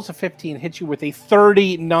 for rolls of 15, hits you with a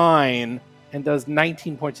 39 and does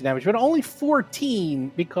 19 points of damage, but only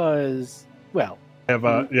 14 because, well, I have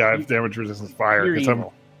I have damage resistance fire. you're 'cause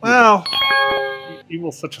evil. Well,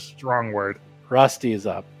 evil's such a strong word. Rusty is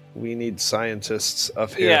up. We need scientists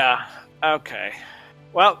up here. Yeah. Okay.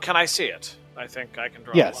 Well, can I see it? I think I can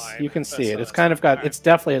draw a Yes, line. you can see it. It's That's- kind of got. all right. It's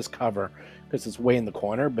definitely has cover because it's way in the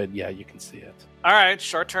corner, but yeah, you can see it. All right,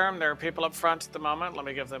 short term, there are people up front at the moment. Let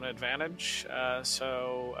me give them an advantage. As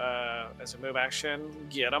a move action,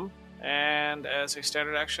 get them. And as a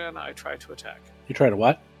standard action, I try to attack. You try to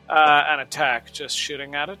what? An attack, just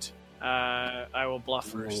shooting at it. I will bluff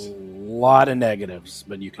first. A lot of negatives,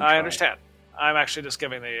 but you can. I try. understand. I'm actually just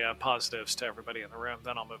giving the positives to everybody in the room.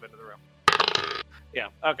 Then I'll move into the room. Yeah,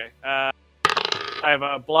 okay. I have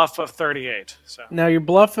a bluff of 38. So Now your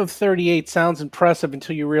bluff of 38 sounds impressive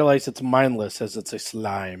until you realize it's mindless, as it's a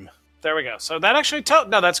slime. there we go. So that actually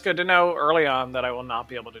no, that's good to know early on that I will not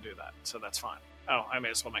be able to do that. So that's fine. Oh, I may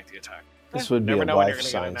as well make the attack. This would be Never a know when you're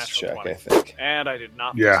life gonna get a science natural check, 20. I think. And I did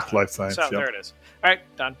not. Yeah, this time. life science, So yep. there it is. All right,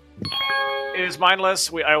 done. It is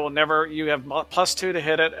mindless. I will never. You have +2 to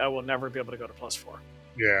hit it. I will never be able to go to +4.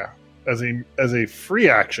 Yeah. As a free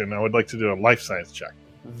action, I would like to do a life science check,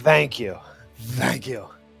 Thank you. Thank you.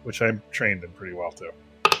 which I'm trained in pretty well too.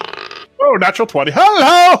 Oh, natural 20.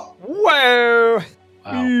 Hello! Whoa!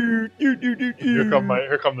 Wow.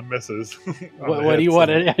 Here come the misses. What do you want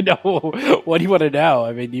to? I know. What do you want to know?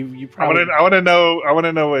 I mean, you probably. I want to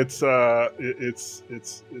know its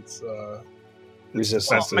Resistance.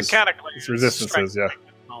 defenses. Mechanically, It's resistances, yeah.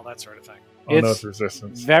 all that sort of thing. Oh no, It's- it's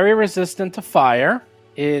resistance. Very resistant to fire.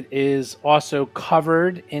 It is also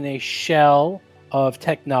covered in a shell of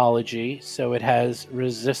technology, so it has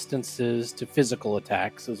resistances to physical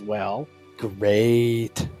attacks as well.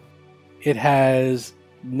 Great. It has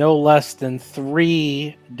no less than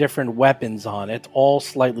 3 different weapons on it, all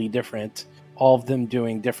slightly different, all of them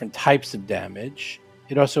doing different types of damage.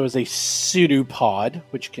 It also has a pseudopod,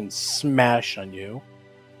 which can smash on you.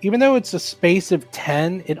 Even though it's a space of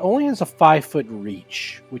 10, it only has a 5-foot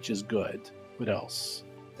reach, which is good. What else?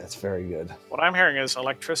 That's very good. What I'm hearing is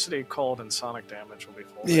electricity, cold, and sonic damage will be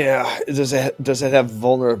full. Yeah. Does it have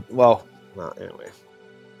vulnerable? Well, not anyway.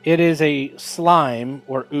 It is a slime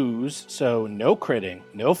or ooze, so no critting,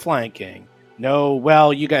 no flanking, no,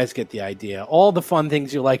 well, you guys get the idea. All the fun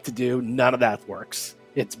things you like to do, none of that works.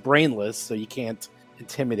 It's brainless, so you can't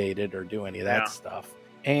intimidate it or do any of that Yeah. stuff.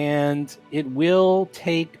 And it will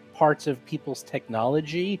take parts of people's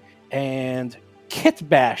technology and kit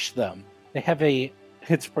bash them. They have a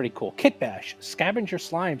It's pretty cool. Kitbash. Scavenger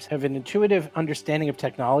slimes have an intuitive understanding of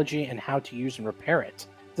technology and how to use and repair it,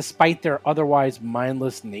 despite their otherwise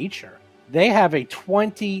mindless nature. They have a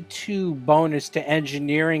 22 bonus to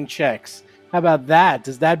engineering checks. How about that?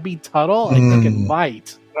 Does that beat Tuttle? I think it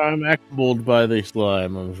might. I'm ackled by the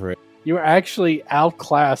slime, I'm afraid. You are actually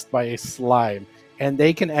outclassed by a slime, and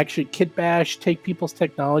they can actually kitbash, take people's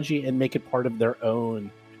technology, and make it part of their own,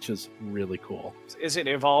 which is really cool. Is it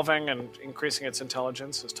evolving and increasing its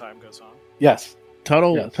intelligence as time goes on? Yes.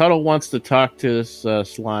 Tuttle wants to talk to this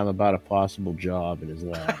slime about a possible job in his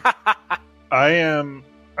lab.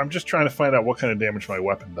 I'm just trying to find out what kind of damage my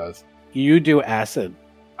weapon does. You do acid.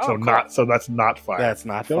 So that's not fire. That's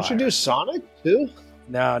not Don't fire. you do Sonic too?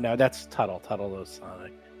 No, that's Tuttle. Tuttle does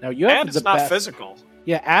Sonic. Now you have And it's the not best. physical.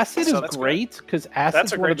 Yeah, acid So is that's great because That's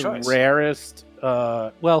acid's a one of great the choice. rarest.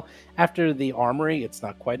 Well, after the armory, it's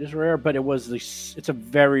not quite as rare, but it's a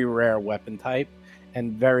very rare weapon type,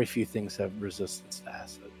 and very few things have resistance to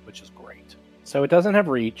acid, which is great. So it doesn't have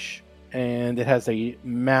reach, and it has a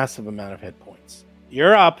massive amount of hit points.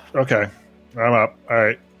 You're up. Okay, I'm up. All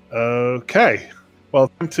right. Okay. Well,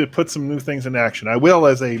 time to put some new things in action. I will,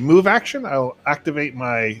 as a move action, I'll activate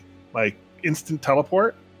my instant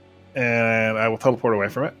teleport, and I will teleport away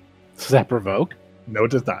from it. Does that provoke? No,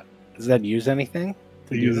 it does not. Does that use anything?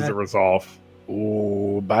 It uses a resolve.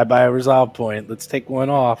 Ooh, bye-bye resolve point. Let's take one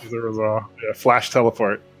off. Uses a resolve. Yeah, flash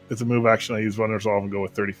teleport. It's a move action. I use one resolve and go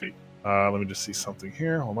with 30 feet. Let me just see something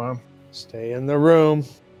here. Hold on. Stay in the room.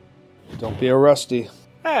 Don't be a Rusty.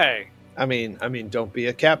 Hey, I mean, don't be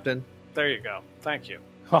a captain. there you go. Thank you.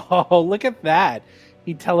 Oh, look at that.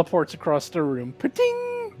 He teleports across the room.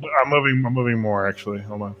 Pating! I'm moving more, actually.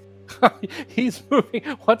 Hold on. He's moving.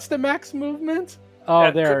 What's the max movement? Oh,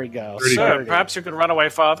 Yeah, there we go. 30. Sir, 30. perhaps you could run away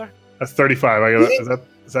farther? That's 35.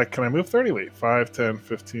 Is that, can I move 30? Wait, 5, 10,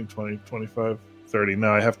 15, 20, 25, 30.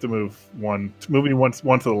 No, I have to move one to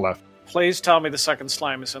the left. Please tell me the second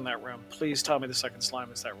slime is in that room. Please tell me the second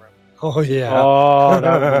slime is that room. Oh yeah, Oh,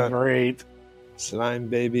 that would be great. slime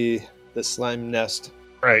baby, the slime nest.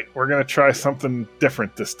 Right, we're going to try something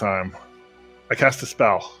different this time. I cast a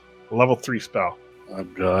spell, a level 3 spell. Oh,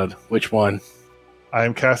 God. Which one? I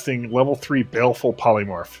am casting level 3 Baleful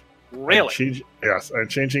Polymorph. Really? I'm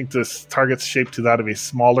changing this target's shape to that of a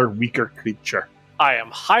smaller, weaker creature. I am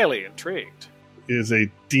highly intrigued. It is a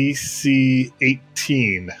DC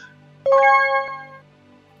 18.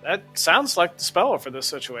 That sounds like the spell for this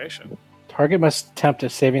situation. Target must attempt a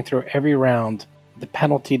saving throw every round. The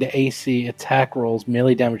penalty to AC, attack rolls,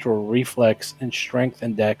 melee damage roll, reflex, and strength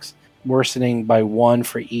and dex, worsening by 1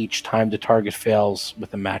 for each time the target fails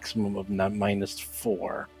with a maximum of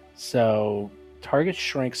 -4. So, target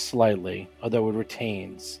shrinks slightly, although it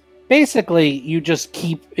retains. Basically, you just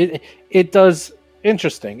keep... It does...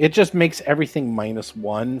 Interesting. It just makes everything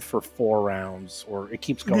 -1 for 4 rounds, or it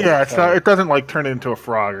keeps going. Yeah, it doesn't like turn it into a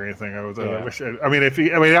frog or anything. At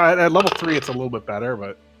level 3, it's a little bit better,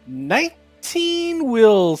 but 19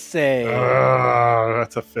 will say.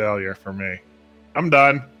 that's a failure for me. I'm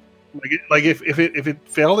done. If it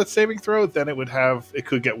failed its saving throw, then it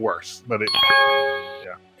could get worse. But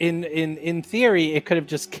In theory, it could have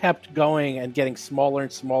just kept going and getting smaller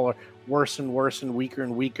and smaller, worse and worse, and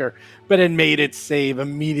weaker, but it made it save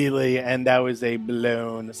immediately, and that was a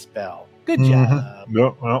blown spell. Good job.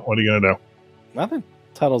 No, well, what are you gonna do? Nothing.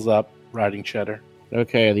 Tuttle's up, riding Cheddar.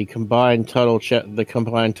 Okay, the combined Tuttle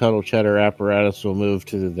Cheddar apparatus will move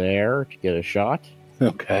to there to get a shot.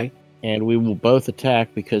 Okay. And we will both attack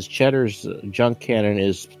because Cheddar's junk cannon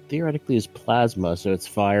is theoretically plasma, so it's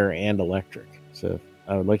fire and electric. So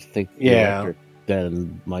I would like to think the electric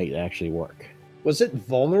then might actually work. Was it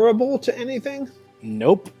vulnerable to anything?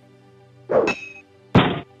 Nope.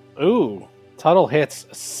 Ooh. Tuttle hits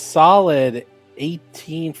a solid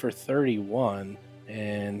 18 for 31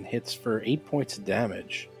 and hits for 8 points of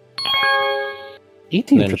damage.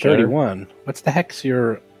 18 Then for Cheddar. 31. What's the heck's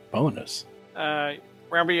your bonus?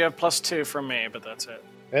 Remember, you have +2 from me, but that's it.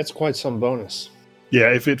 That's quite some bonus. Yeah,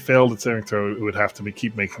 if it failed its saving throw, it would have to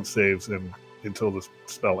keep making saves until the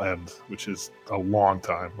spell ends, which is a long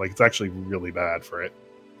time. Like, it's actually really bad for it.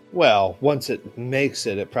 Well, once it makes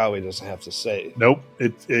it, it probably doesn't have to save. Nope,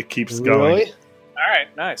 it keeps going. Really? All right,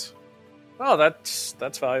 nice. Well, that's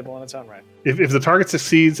valuable in its own right. If the target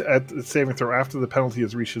succeeds at the saving throw after the penalty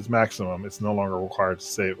has reached its maximum, it's no longer required to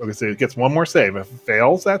save. Okay, so it gets one more save. If it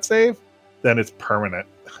fails that save, then it's permanent.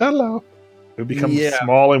 Hello. It becomes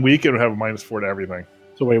small and weak. It would have a -4 to everything.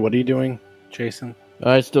 So wait, what are you doing, Jason?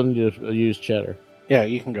 I still need to use Cheddar. Yeah,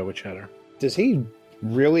 you can go with Cheddar. Does he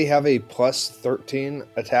really have a +13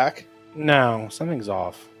 attack? No, something's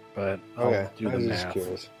off, but Okay, I'll do I the was just math.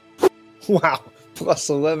 curious. Wow, plus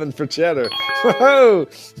 11 for Cheddar. Whoa!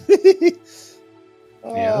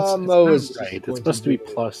 Yeah, Mo it's is not right. It's going supposed to be do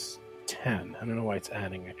it. plus 10. I don't know why it's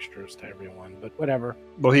adding extras to everyone, but whatever.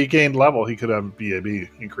 Well, he gained level. He could have BAB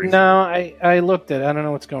increase. No, I looked at it. I don't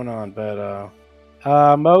know what's going on, but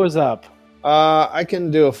Mo is up. I can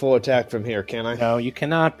do a full attack from here, can I? No, you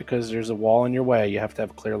cannot because there's a wall in your way. You have to have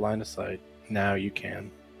a clear line of sight. Now you can.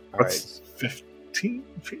 All right. That's 15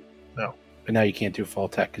 feet. No. But now you can't do a full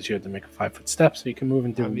attack because you have to make a 5-foot step, so you can move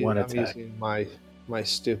and do one I'm attack. using my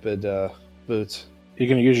stupid boots. You're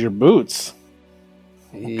going to use your boots.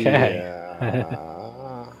 Okay.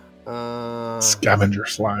 Yeah. Scavenger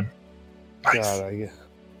slime. Nice. God,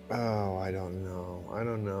 I don't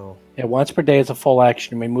know. Yeah, once per day is a full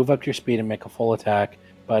action. You may move up to your speed and make a full attack,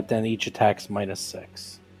 but then each attack's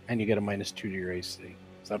 -6. And you get a -2 to your AC.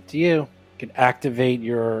 It's up to you. You can activate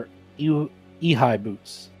your E-High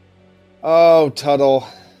boots. Oh, Tuttle.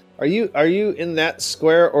 Are you in that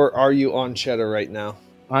square or are you on Cheddar right now?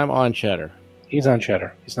 I'm on Cheddar. He's on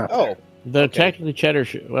Cheddar. He's not Oh, there. The technically Cheddar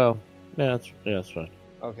well, yeah, that's fine.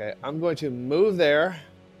 okay. I'm going to move there,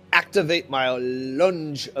 activate my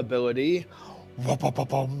lunge ability.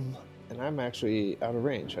 Whoop-a-pa-pum. And I'm actually out of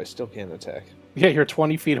range. I still can't attack. Yeah, you're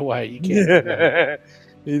 20 feet away. You can't do that.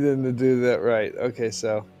 He didn't do that right. Okay,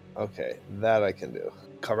 that I can do.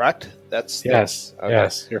 Correct? That's Yes, okay.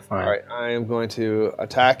 yes, you're fine. All right, I am going to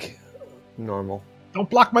attack normal. Don't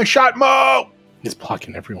block my shot, Mo! He's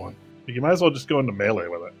blocking everyone. You might as well just go into melee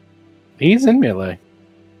with it. He's in melee.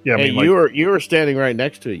 Yeah, I Hey, mean, like, you were standing right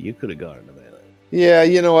next to it. You could have gone into melee. Yeah,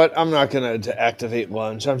 you know what? I'm not going to activate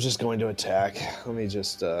lunge. I'm just going to attack. Let me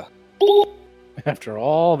just. After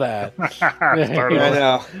all that, start I over.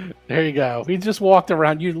 know. there you go. He just walked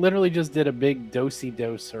around. You literally just did a big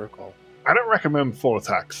do-si-do circle. I don't recommend full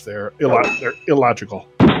attacks. They're illogical.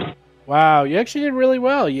 Wow, you actually did really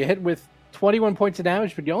well. You hit with 21 points of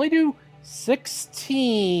damage, but you only do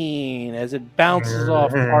 16 as it bounces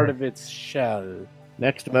off part of its shell.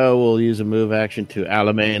 Next, Mo will use a move action to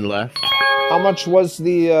Alamein left. How much was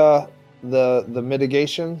the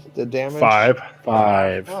mitigation, the damage? 5.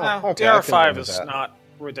 5. Oh, No, okay, I can live DR5 with is that. not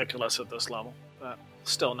ridiculous at this level.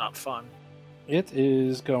 Still not fun. It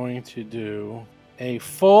is going to do a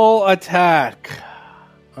full attack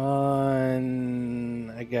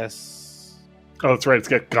on, I guess. Oh, that's right. It's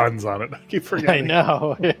got guns on it. I keep forgetting. I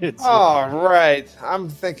know. It's, All right. I'm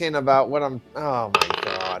thinking about what I'm. Oh my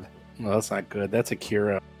god. well, that's not good. That's a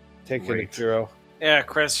Kira. Take it, Great. Kuro. Yeah,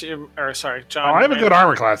 Chris, John. Oh, I have a good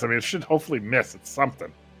armor class. I mean, it should hopefully miss at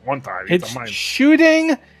something. One time. It's mine.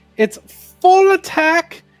 shooting. It's full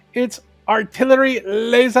attack. It's artillery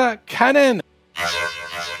laser cannon.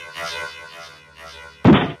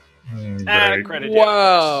 Great. Credit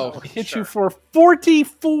Wow. you. Hit Sure. you for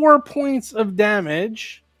 44 points of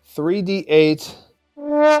damage. 3d8.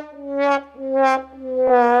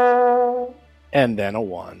 And then a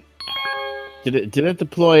 1. Did it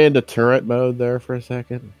deploy into turret mode there for a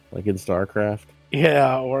second, like in StarCraft?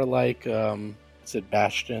 Yeah, or like, is it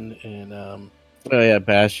Bastion in Oh yeah,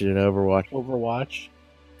 Bastion and Overwatch. Overwatch?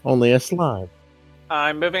 Only a slime.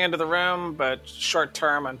 I'm moving into the room, but short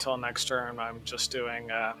term until next turn, I'm just doing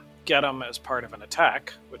get 'em as part of an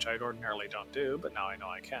attack, which I ordinarily don't do, but now I know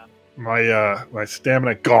I can. My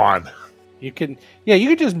stamina gone. You can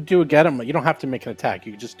just do a get him. You don't have to make an attack.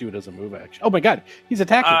 You can just do it as a move action. Oh my god, he's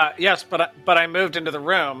attacking. Yes, but I moved into the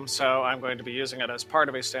room, so I'm going to be using it as part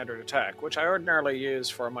of a standard attack, which I ordinarily use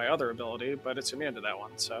for my other ability, but it's immune to that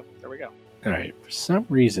one, so there we go. All right. For some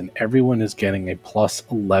reason, everyone is getting a plus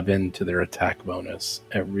 11 to their attack bonus.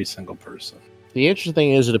 Every single person. The interesting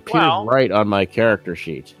thing is, it appears Well- right on my character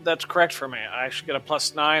sheet. That's correct for me. I should get a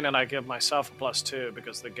 +9, and I give myself a +2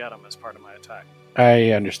 because the get 'em is part of my attack. I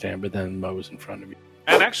understand, but then Mo's in front of you.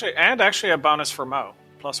 And actually a bonus for Mo.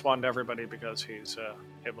 +1 to everybody because he's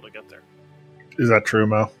able to get there. Is that true,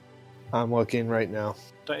 Mo? I'm looking right now.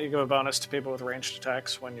 Don't you give a bonus to people with ranged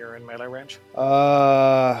attacks when you're in melee range?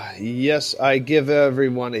 Yes, I give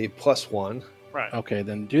everyone a +1. Right. Okay,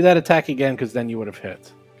 then do that attack again because then you would have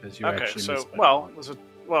hit. Because you Okay, actually so missed by- it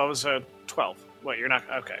was a 12. Wait, you're not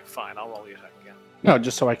okay. Fine, I'll roll the attack again. no,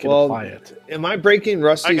 just so I can Well, apply it. Am I breaking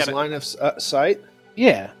Rusty's get it. line of sight?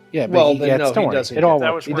 Yeah, but Well, he then gets. no, Don't he worry, doesn't it all get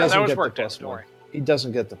That works. was He that doesn't was get the worked in. +1. Don't worry. He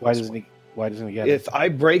doesn't get the Why +1. doesn't he? Why doesn't he get it? If I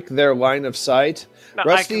break their line of sight, No,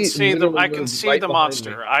 Rusty I can see the literally moved see right the behind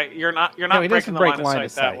monster. me. You're not No, he breaking doesn't the break line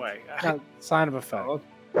of sight that way. No, sign of effect. Oh,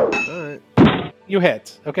 all right. You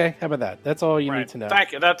hit. Okay, how about that? That's all you Right. need to know.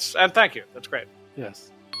 Thank you. Thank you. That's great.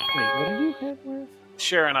 Yes. Wait, what did you hit with?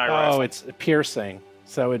 Sheer and I Oh, rifle. it's piercing,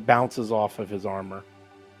 so it bounces off of his armor.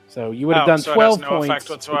 So you would have done so 12 it has no points. effect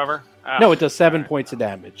whatsoever. No, it does 7 points of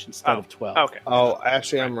damage instead of 12. Okay. Oh,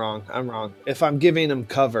 actually, I'm wrong. If I'm giving him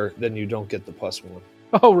cover, then you don't get the +1.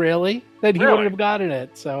 Oh, really? Then he Really? wouldn't have gotten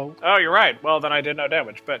it. So Oh, you're right. Well, then I did no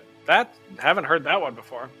damage, but haven't heard that one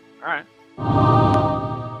before. All right.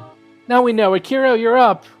 now we know. Akiro, you're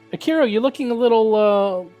up. Akiro, you're looking a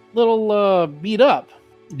little beat up.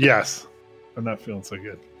 Yes. I'm not feeling so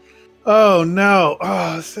good. Oh, no.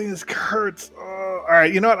 Oh, this thing hurts. Oh. All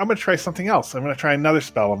right, you know what? I'm going to try something else. I'm going to try another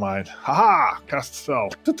spell of mine. Ha-ha! Cast a spell.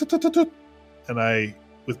 And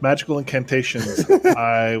with magical incantations,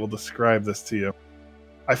 I will describe this to you.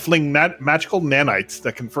 I fling magical nanites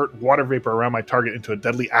that convert water vapor around my target into a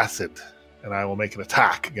deadly acid, and I will make an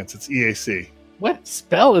attack against its EAC. What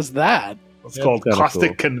spell is that? It's That's called kinda Caustic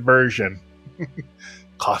cool. Conversion.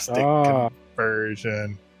 Caustic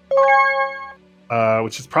Conversion.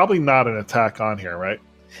 Which is probably not an attack on here, right?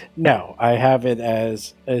 No, I have it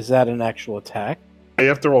as. Is that an actual attack? You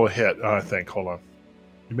have to roll a hit, I think. Hold on.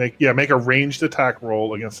 You make a ranged attack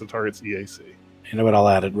roll against the target's EAC. You know what? I'll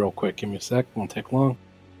add it real quick. Give me a sec. Won't take long.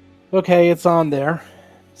 Okay, it's on there.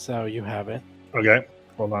 So you have it. Okay,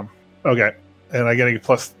 hold on. Okay, and I getting a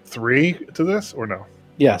 +3 to this or no?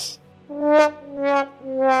 Yes.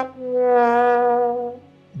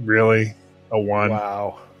 Really? A 1?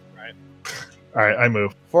 Wow. All right, I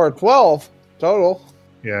move. For a 12 total.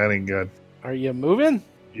 Yeah, that ain't good. Are you moving?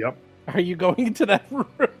 Yep. Are you going into that room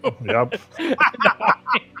Yep.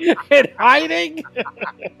 and hiding?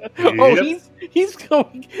 Oh, Yep. he's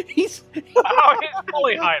going. He's Oh, he's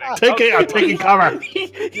fully hiding. I'm taking cover.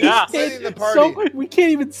 he's Yeah. Splitting the so party. we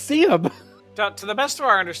can't even see him. To the best of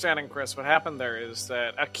our understanding, Chris, what happened there is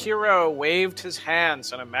that Akiro waved his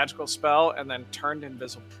hands on a magical spell and then turned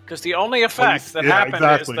invisible. Because the only effect that yeah, happened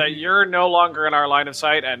exactly. is that you're no longer in our line of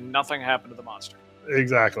sight and nothing happened to the monster.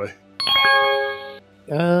 Exactly.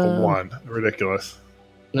 A 1. Ridiculous.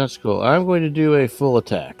 That's cool. I'm going to do a full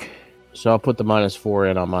attack. So I'll put the -4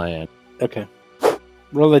 in on my end. Okay.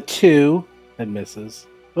 Roll a 2 and misses.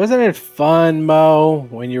 Wasn't it fun, Mo,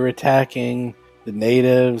 when you were attacking the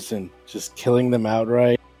natives and just killing them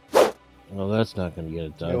outright? Well, that's not going to get it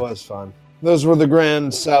It done. was fun. Those were the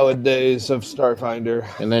grand salad days of Starfinder.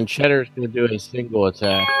 And then Cheddar's going to do a single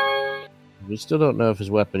attack. We still don't know if his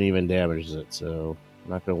weapon even damages it, so I'm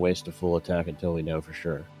not going to waste a full attack until we know for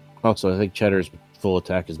sure. Also, I think Cheddar's full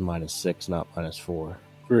attack is -6, not -4.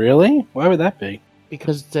 Really? Why would that be?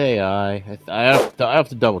 Because it's AI. I have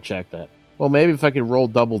to double check that. Well, maybe if I could roll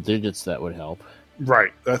double digits, that would help.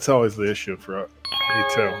 Right. That's always the issue for me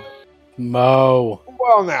too. Mo.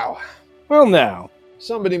 Well, now, now.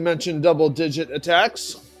 somebody mentioned double-digit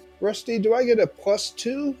attacks. Rusty, do I get a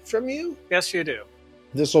 +2 from you? Yes, you do.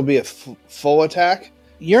 This will be a full attack?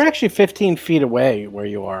 You're actually 15 feet away where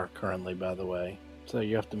you are currently, by the way. So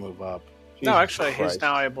you have to move up. No, Jesus actually, Christ. he's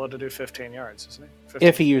now able to do 15 yards, isn't he? 15.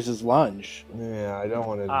 If he uses lunge. Yeah, I don't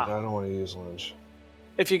want to. Ah. I don't want to use lunge.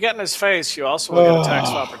 If you get in his face, you also will get attacks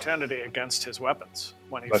of opportunity against his weapons.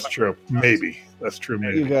 When he That's true. Maybe. That's true. You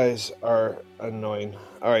Maybe. guys are annoying.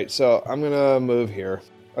 All right, so I'm gonna move here.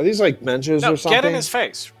 Are these like benches No, or something? get in his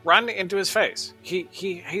face. Run into his face.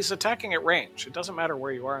 He's attacking at range. It doesn't matter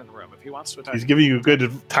where you are in the room. If he wants to attack, He's giving you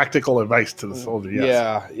good tactical advice to the soldier.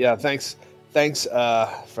 Yes. Yeah. Thanks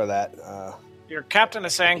for that. your captain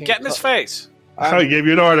is saying, can't "Get in his face." I gave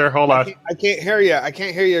you an order. Hold on. I can't hear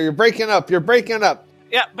you. You're breaking up.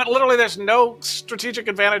 Yeah, but literally, there's no strategic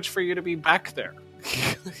advantage for you to be back there.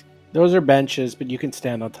 Those are benches, but you can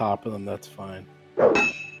stand on top of them. That's fine.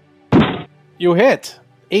 You hit.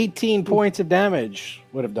 18 points of damage.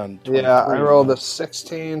 Would have done 23. Yeah, I rolled a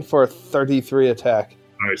 16 for a 33 attack.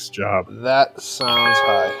 Nice job. That sounds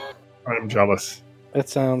high. I'm jealous. That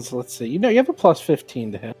sounds, let's see. You have a plus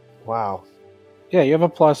 15 to hit. Wow. Yeah, you have a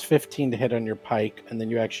plus 15 to hit on your pike, and then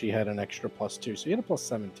you actually had an extra plus 2. So you had a plus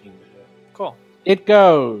 17 to hit. Cool. It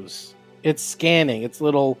goes. It's scanning. Its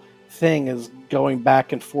little thing is going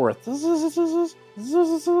back and forth.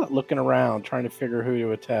 Looking around, trying to figure who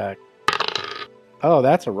to attack. Oh,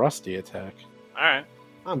 that's a Rusty attack. All right.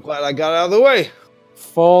 I'm glad I got out of the way.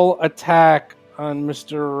 Full attack on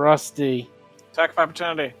Mr. Rusty. Attack of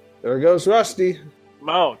opportunity. There goes Rusty.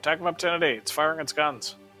 Mo, attack of opportunity. It's firing its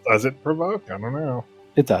guns. Does it provoke? I don't know.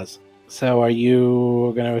 It does. So are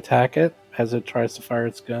you going to attack it as it tries to fire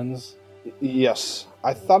its guns? Yes.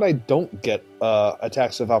 I thought I don't get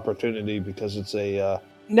attacks of opportunity because it's a...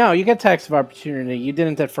 No, you get attacks of opportunity. You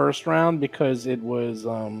didn't that first round because it was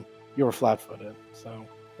you were flat-footed. So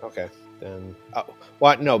Okay. Then...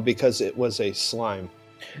 what? No, because it was a slime.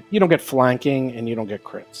 you don't get flanking and you don't get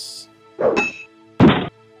crits.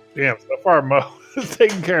 Damn, so far Mo is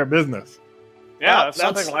taking care of business. Yeah, it's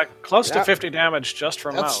that's- something like close to yeah. 50 damage just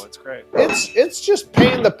from Mo. That's- It's great. It's just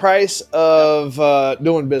paying the price of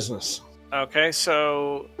doing business. Okay,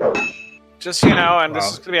 so just so you know, and this Wow,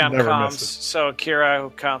 is going to be on never comms, misses. so Akira, who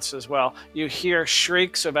counts as well, you hear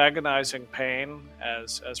shrieks of agonizing pain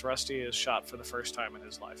as Rusty is shot for the first time in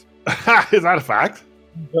his life. Is that a fact?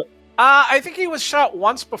 I think he was shot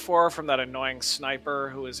once before from that annoying sniper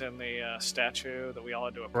who was in the statue that we all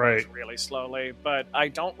had to approach Right. really slowly, but I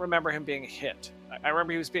don't remember him being hit. I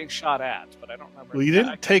remember he was being shot at, but I don't remember. Well, you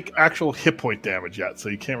didn't take actual hit point damage yet, so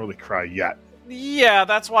you can't really cry yet. Yeah,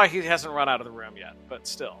 that's why he hasn't run out of the room yet, but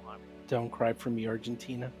still. I mean, Don't cry for me,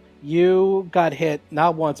 Argentina. You got hit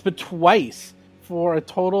not once, but twice for a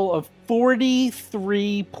total of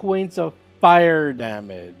 43 points of fire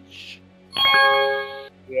damage.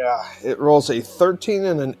 Yeah, it rolls a 13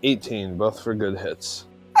 and an 18, both for good hits.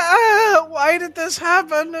 why did this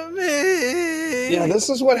happen to me? Yeah, this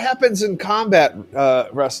is what happens in combat,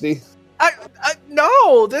 Rusty.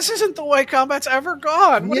 No, this isn't the way combat's ever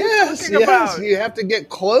gone. What are you talking about? You have to get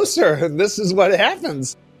closer, and this is what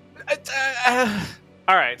happens.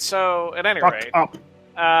 All right, so at any Fuck rate, up.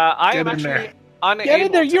 I am Get in actually there. unable Get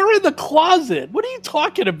in there. to- You're in the closet. What are you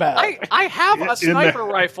talking about? I have Get a in sniper there.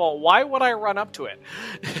 rifle. Why would I run up to it?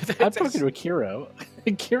 I'm talking to Akira.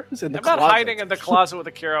 Akira's in the I'm closet. not hiding in the closet with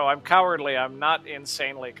Akira. I'm cowardly. I'm not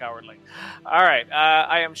insanely cowardly. All right.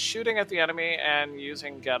 I am shooting at the enemy and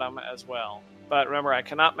using Get 'em as well. But remember, I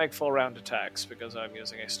cannot make full round attacks because I'm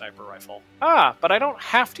using a sniper rifle. But I don't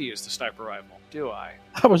have to use the sniper rifle, do I?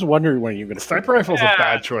 I was wondering when you were going to Sniper rifle's Yeah, a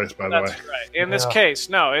bad choice, by the way. That's right. In this Yeah. case,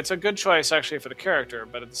 no, it's a good choice actually for the character,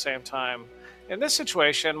 but at the same time, in this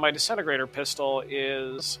situation, my disintegrator pistol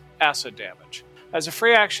is acid damage. As a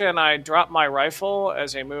free action, I drop my rifle.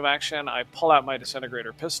 As a move action, I pull out my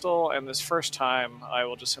disintegrator pistol, and this first time, I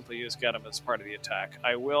will just simply use Get 'em as part of the attack.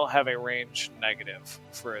 I will have a range negative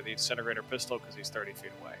for the disintegrator pistol because he's 30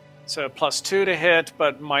 feet away. So +2 to hit,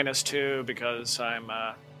 but -2 because I'm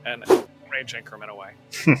an range increment away.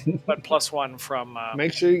 But +1 from...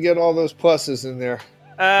 Make sure you get all those pluses in there.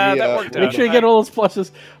 that Yeah, worked out. Make sure you get all those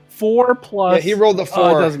pluses. 4 plus. Yeah, he rolled a Oh,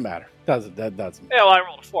 4. it doesn't matter. That doesn't matter. Yeah, well, I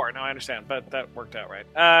rolled a 4. No, I understand, but that worked out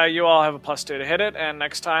right. You all have a +2 to hit it, and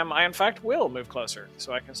next time I, in fact, will move closer,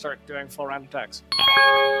 so I can start doing full round attacks.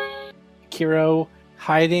 Kiro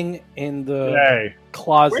hiding in the Yay. Where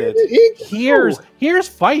closet. did he go? Here's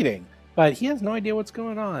fighting, but he has no idea what's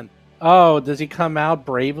going on. Oh, does he come out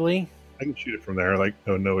bravely? I can shoot it from there, like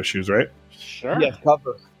no issues, right? Sure. Yeah,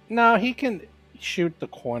 cover. No, he can shoot the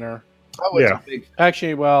corner. Oh, it's Yeah. a big.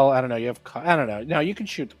 Actually, well, I don't know. I don't know. No, you can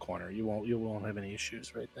shoot the corner. You won't have any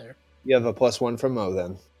issues right there. You have a +1 from Mo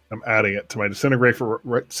then. I'm adding it to my disintegrator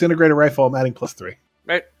rifle. I'm adding +3.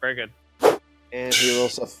 Right, very good. And he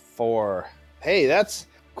rolls a 4. Hey, that's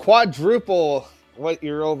quadruple what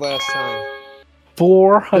you rolled last time.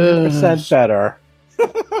 400% better.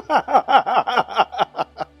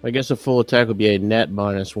 I guess a full attack would be a net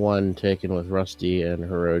 -1 taken with Rusty and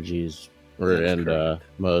Hiroji's and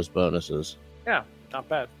Mo's bonuses. Yeah, not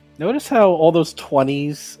bad. Notice how all those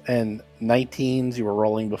 20s and 19s you were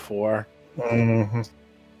rolling before. Mm-hmm.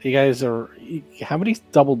 You guys are. How many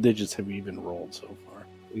double digits have you even rolled so far?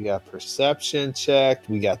 We got perception checked.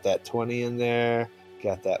 We got that 20 in there.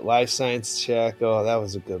 Got that life science check. Oh, that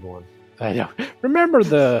was a good one. I know. Remember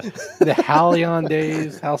the Halcyon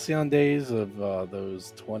days of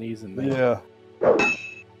those 20s and 19s?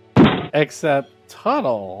 Except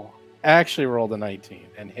Tuttle actually rolled a 19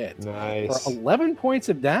 and hit. Nice. For 11 points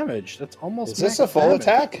of damage. That's almost Is this max a full damage.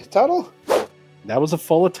 attack, Tuttle? That was a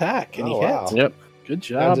full attack, and Oh, he wow. hit. Yep. Good Now,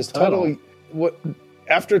 job, does Tuttle. Tuttle? What?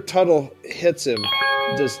 After Tuttle hits him,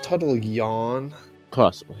 does Tuttle yawn?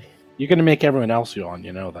 Possibly. You're going to make everyone else yawn,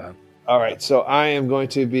 you know that. All right, so I am going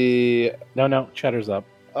to be. No, Cheddar's up.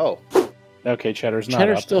 Oh, Okay, Cheddar's not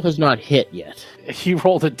Cheddar up. still has not hit yet. He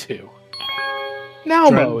rolled a 2. Now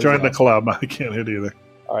Mo is Join the up. club. I can't hit either.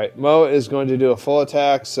 all right. Mo is going to do a full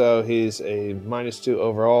attack, so he's a -2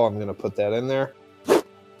 overall. I'm going to put that in there.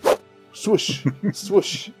 Swoosh,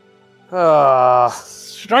 swoosh.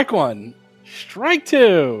 Strike 1. Strike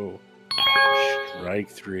 2. Strike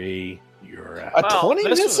 3. You're out. A 20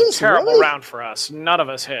 this misses? was a terrible Really? round for us. None of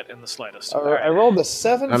us hit in the slightest. I rolled a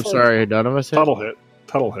 7. I'm for- sorry, none of us hit. Tuttle hit.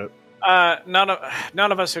 Tuttle hit.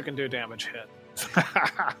 None of us who can do damage hit.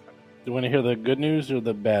 Do you want to hear the good news or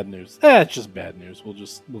the bad news? It's just bad news. We'll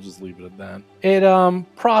just leave it at that. It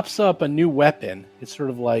props up a new weapon. It's sort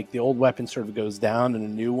of like the old weapon sort of goes down and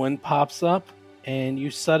a new one pops up, and you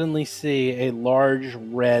suddenly see a large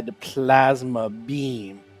red plasma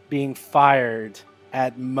beam being fired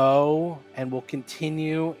at Mo and will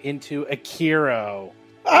continue into Akiro.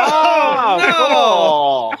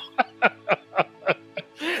 Oh,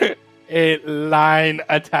 A line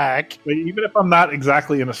attack. Wait, even if I'm not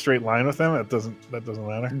exactly in a straight line with them, that doesn't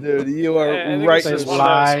matter. no. Dude, you are I think right. it's just It's one of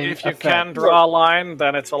those, line if you effect. can draw a line,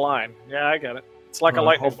 then it's a line. Yeah, I get it. It's like a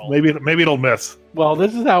lightning bolt. Maybe it'll miss. Well,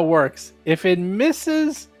 this is how it works. If it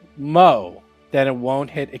misses Mo, then it won't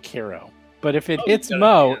hit Akiro. But if it hits got a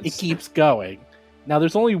Mo, chance. it keeps going. Now,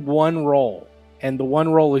 there's only one roll, and the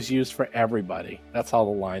one roll is used for everybody. That's how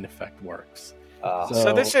the line effect works.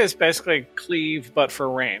 So this is basically cleave, but for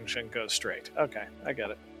range and goes straight. Okay, I get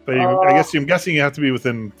it. But I'm guessing you have to be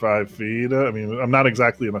within 5 feet. I mean, I'm not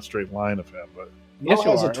exactly in a straight line of him, but Yes, Mo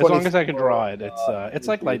you has a are. As long as I can 24, draw it, it's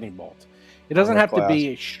like lightning bolt. It doesn't have to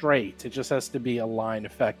be straight. It just has to be a line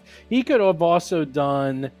effect. He could have also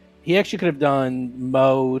done. He actually could have done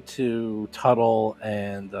Mo to Tuttle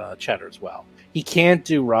and Cheddar as well. He can't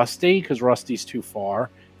do Rusty because Rusty's too far.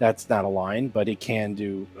 That's not a line, but he can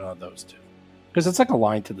do those two because it's like a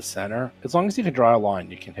line to the center. As long as you can draw a line,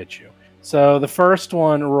 you can hit you. So the first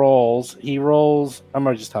one rolls. He rolls. I'm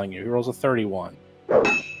not just telling you. He rolls a 31.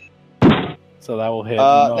 So that will hit.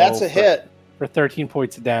 Mo That's a hit. for 13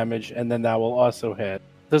 points of damage, and then that will also hit.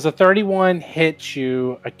 Does a 31 hit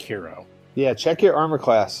you, Akiro? Yeah, check your armor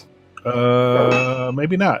class.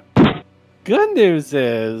 maybe not. Good news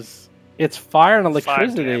is it's fire and 5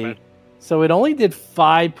 electricity, damage. so it only did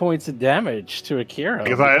 5 points of damage to Akiro.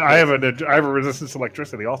 Because I have a resistance to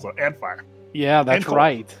electricity also and fire. Yeah, that's And cold.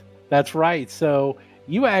 right. That's right. So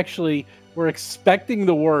you actually were expecting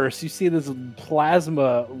the worst. You see this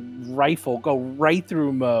plasma rifle go right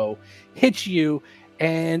through Mo, hit you,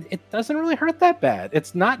 and it doesn't really hurt that bad.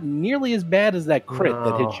 It's not nearly as bad as that crit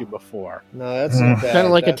that No. hit you before. No, that's not bad. Kind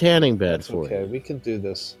of like a That- tanning bed That's for okay. you. We can do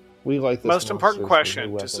this. We like this. Most important monster's new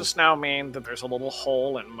question: Does weapon. this now mean that there's a little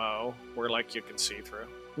hole in Mo where, like, you can see through?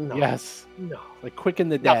 No. Yes, No. like Quicken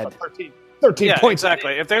the Not Dead. for 13 Yeah, points.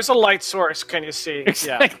 exactly. If there's a light source, can you see?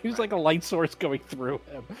 Exactly. Yeah. He's like a light source going through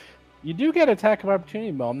him. You do get attack of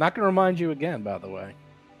opportunity, Mo. I'm not going to remind you again, by the way.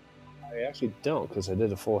 I actually don't because I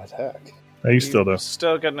did a full attack. You still do.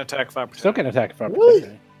 Still get an attack of opportunity. Still get attack of Really?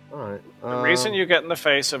 opportunity. All right. The reason you get in the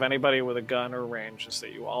face of anybody with a gun or range is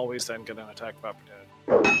that you always then get an attack of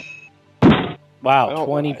opportunity. I Wow, don't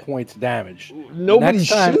 20 lie. points damage. Nobody Next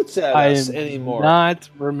time, shoots at I us am anymore. not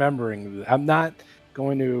remembering. I'm not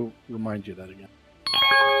going to remind you that again.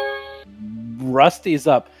 Rusty's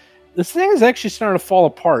up. This thing is actually starting to fall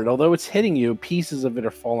apart. Although it's hitting you, pieces of it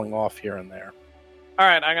are falling off here and there. All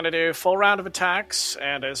right, I'm going to do full round of attacks,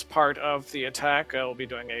 and as part of the attack, I will be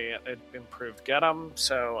doing a improved get 'em.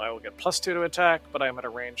 So I will get +2 to attack, but I'm at a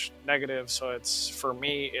range negative, so it's for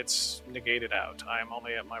me it's negated out. I'm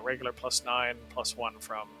only at my regular +9 +1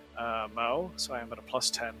 from Mo, so I am at a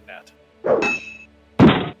 +10 net.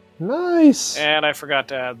 Nice. And I forgot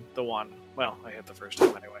to add the 1. Well, I hit the first time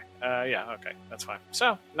anyway. Yeah, okay, that's fine.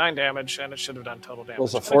 So 9 damage, and it should have done total damage.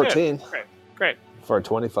 Rolls a But it did. 14 Great. for a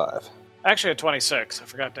 25. Actually, a 26. I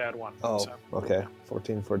forgot to add 1. Oh, So. okay.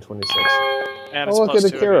 14 for a 26. And Oh, it's look at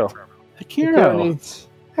 +2 Akiro. again for everyone. Akiro, needs,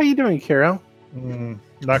 how you doing, Akiro?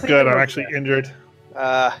 Not good. I'm actually injured. you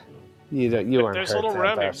aren't There's a hurt little that room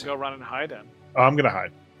you bad. can go run and hide in. Oh, I'm gonna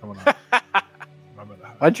hide. I'm gonna hide.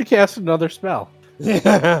 Why'd you cast another spell?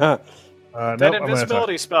 That Nope, I'm gonna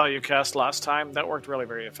invisibility spell you cast last time, that worked really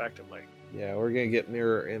very effectively. Yeah, we're gonna get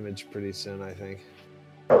mirror image pretty soon, I think.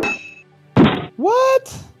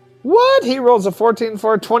 What? He rolls a 14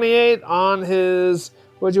 for a 28 on his.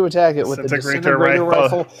 What'd you attack it with? The Disintegrator disintegrator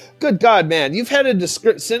rifle. rifle. Good God, man! You've had a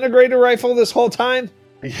disintegrator rifle this whole time.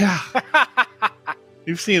 Yeah.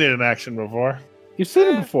 You've seen it in action before. You've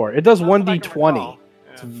seen it before. It does Not that I can 1d20. recall.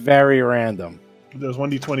 It's Yeah. very random. There's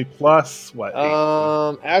 1d20 plus what?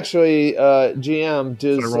 8? Actually, GM,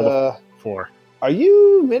 So I rolled 4. are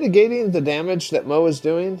you mitigating the damage that Mo is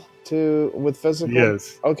doing with physical?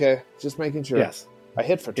 Yes. Okay, just making sure. Yes. I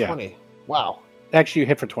hit for Yeah. 20. Wow. Actually, you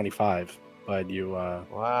hit for 25, but you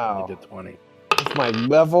Wow. did 20. It's my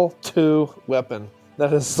level 2 weapon.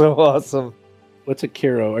 That is so awesome. What's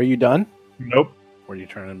Akiro? Are you done? Nope. Or are you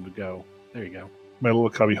trying to go? There you go. My little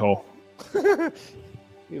cubby hole.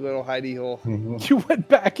 You little hidey hole. You went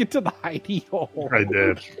back into the hidey hole. I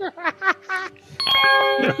did.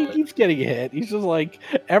 He keeps getting hit. He's just like,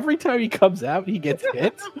 every time he comes out, he gets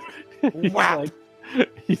hit. Wow.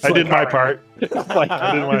 He's I like, did my "All right." part. He's like,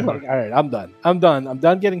 I did my he's part. like, all right, I'm done. I'm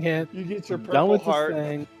done getting hit. You get your I'm purple done with heart. this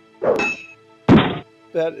thing.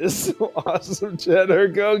 That is so awesome, Cheddar.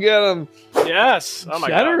 Go get him. Yes. Oh my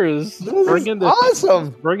Cheddar god. is This bringing is the awesome.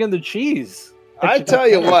 bringing the cheese. I tell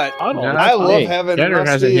you what. Tunnel. Yeah. I love Hey, having Cheddar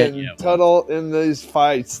hasn't Rusty hit and yet. Tuttle in these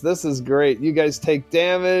fights. This is great. You guys take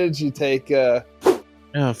damage. You take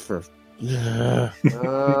Oh, for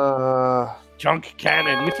Junk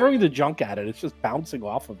cannon. You're throwing the junk at it. It's just bouncing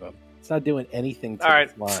off of him. It's not doing anything to All right.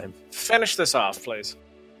 the slime. Finish this off, please.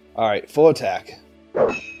 All right, full attack.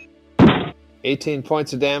 18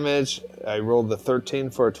 points of damage. I rolled the 13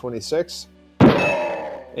 for a 26.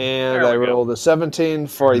 And I rolled a 17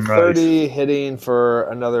 for a 30, hitting for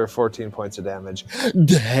another 14 points of damage.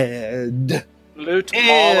 Dead. Loot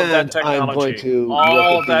all of that And I'm going technology. to All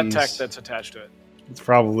look of at that these. tech that's attached to it. It's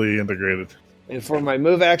probably integrated. And for my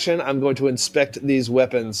move action, I'm going to inspect these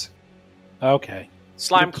weapons. Okay.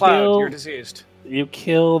 Slime You Cloud, kill- you're diseased. You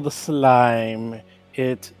kill the slime.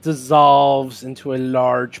 It dissolves into a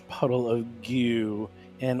large puddle of goo,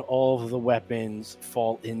 and all of the weapons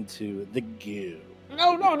fall into the goo.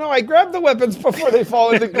 No, I grabbed the weapons before they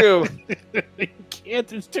fall into goo. You can't,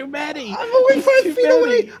 there's too many. I'm only 5 Too feet many.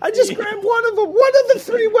 away. I just grabbed one of them. One of the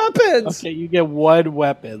 3 weapons. Okay, you get one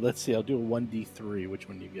weapon. Let's see, I'll do a 1d3. Which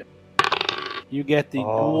one do you get? You get the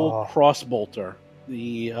dual cross bolter.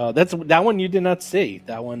 That one you did not see.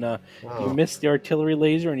 That one you missed the artillery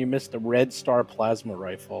laser and you missed the Red Star plasma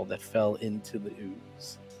rifle that fell into the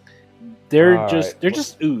ooze. They're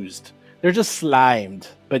just oozed. They're just slimed,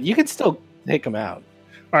 but you can still take them out.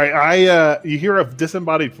 All right, you hear a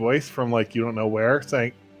disembodied voice from like you don't know where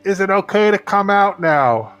saying, "Is it okay to come out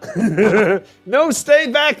now? No, stay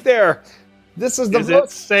back there. This is the Is it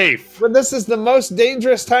most. safe?" But this is the most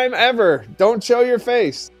dangerous time ever. Don't show your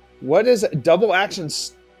face. What is it? Double action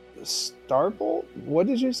starbolt? What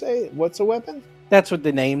did you say? What's a weapon? That's what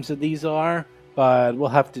the names of these are, but we'll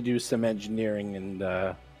have to do some engineering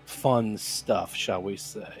and fun stuff, shall we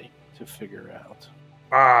say, to figure out.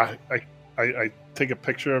 I take a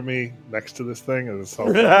picture of me next to this thing and it's so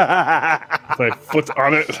my foot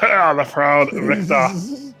on it. The proud Richter.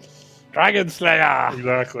 Dragon Slayer!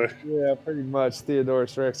 Exactly. Yeah, pretty much.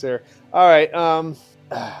 Theodorus Rex here. All right.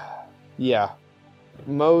 Yeah.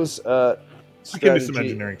 Mo's I can do some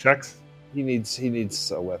engineering checks. He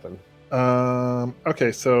needs a weapon.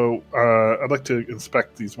 Okay, so I'd like to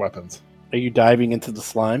inspect these weapons. Are you diving into the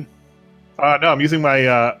slime? No, I'm using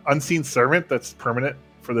my unseen servant that's permanent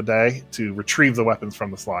for the day to retrieve the weapons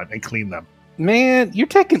from the slime and clean them. Man, you're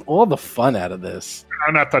taking all the fun out of this.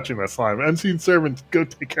 I'm not touching that slime. Unseen servant, go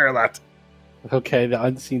take care of that. Okay, the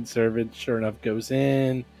unseen servant, sure enough, goes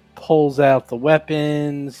in, pulls out the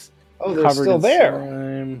weapons. Oh, they're covered still in there.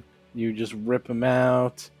 slime. You just rip them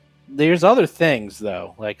out. There's other things,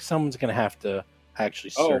 though. Like, someone's going to have to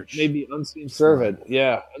actually search. Oh, maybe unseen servant.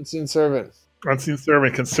 Yeah, unseen servant. Unseen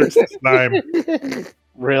servant can search the slime.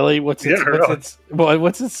 Really? What's its, Yeah, really.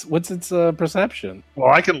 what's its perception?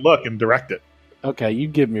 Well, I can look and direct it. Okay, you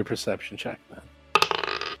give me a perception check then.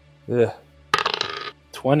 Yeah.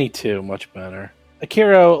 22, much better.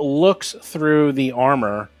 Akiro looks through the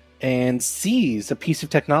armor and sees a piece of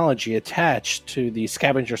technology attached to the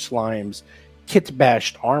scavenger slime's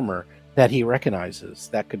kit-bashed armor that he recognizes.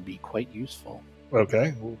 That could be quite useful.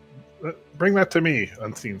 Okay. Well, bring that to me,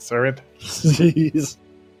 unseen servant. Jeez.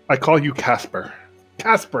 I call you Casper.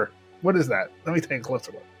 Casper, what is that? Let me take a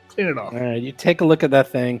closer look. Clean it off. All right, you take a look at that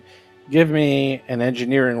thing. Give me an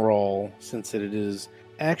engineering roll, since it is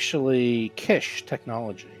actually Kish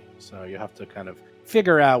technology. So you have to kind of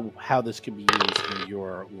figure out how this can be used in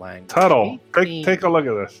your language. Tuttle, 18. take a look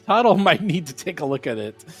at this. Tuttle might need to take a look at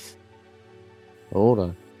it. hold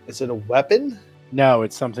on. Is it a weapon? No,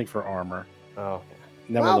 it's something for armor. Oh,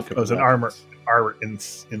 Then Well, we'll look at It was an weapons. armor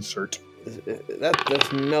insert.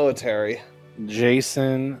 that's military.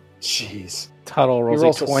 Jason Jeez. Tuttle rolls,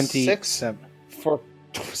 rolls a a 27.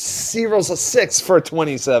 He rolls a 6 for a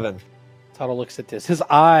 27. Tuttle looks at this. His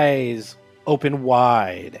eyes open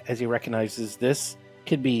wide as he recognizes this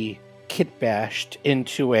could be kit bashed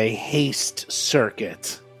into a haste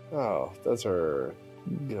circuit. Oh, those are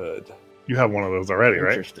good. You have one of those already,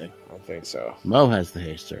 right? Interesting. I think so. Mo has the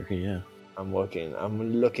haste circuit, yeah. I'm looking.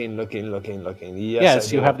 Yes, Yes,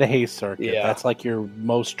 I you do. have the haste circuit. Yeah. That's like your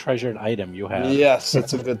most treasured item you have. Yes,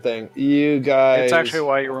 it's a good thing. You guys. It's actually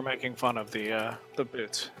why you were making fun of the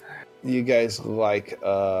boots. You guys like.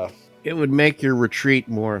 It would make your retreat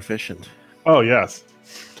more efficient. Oh, yes.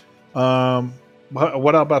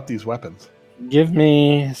 What about these weapons? Give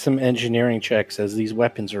me some engineering checks, as these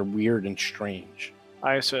weapons are weird and strange.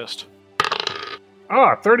 I assist.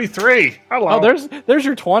 33. Hello. Oh, there's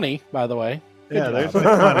your 20, by the way. Good yeah, job. there's my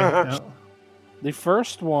 20. Yeah. The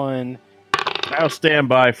first one, I'll stand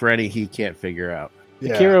by for any he can't figure out.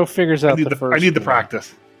 Yeah. Akiro figures out I need the first I need the one.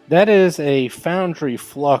 practice. That is a Foundry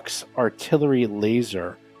Flux artillery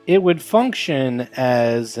laser. It would function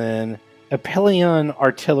as an Apelion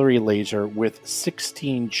artillery laser with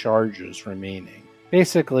 16 charges remaining.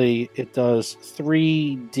 Basically, it does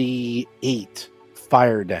 3d8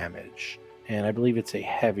 fire damage, and I believe it's a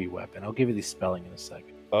heavy weapon. I'll give you the spelling in a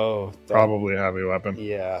second. Oh, Probably a heavy weapon.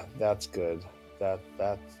 Yeah, that's good.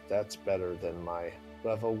 That's better than my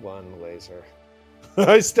level 1 laser.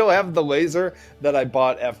 I still have the laser that I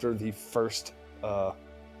bought after the first.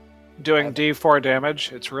 Doing D4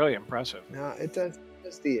 damage, it's really impressive. No, it does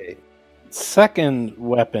D8. Second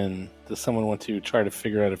weapon, does someone want to try to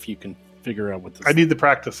figure out if you can figure out what this I need the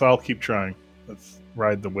practice, so I'll keep trying. Let's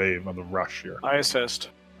ride the wave of the rush here. I assist.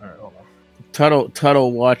 All right, hold on.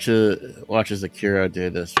 Tuttle watches Akira do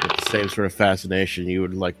this with the same sort of fascination you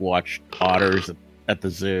would like watch otters at the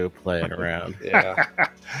zoo playing around. Yeah.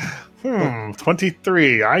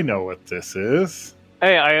 23. I know what this is.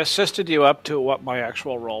 Hey, I assisted you up to what my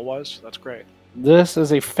actual roll was. That's great. This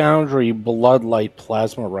is a Foundry Bloodlight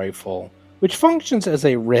plasma rifle, which functions as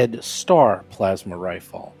a Red Star plasma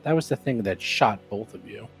rifle. That was the thing that shot both of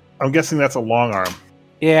you. I'm guessing that's a long arm.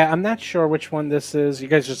 Yeah, I'm not sure which one this is. You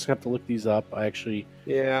guys just have to look these up.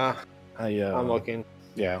 Yeah, I'm I'm looking.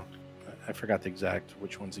 Yeah, I forgot the exact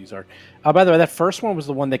which ones these are. By the way, that first one was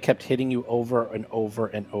the one that kept hitting you over and over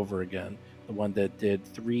and over again. The one that did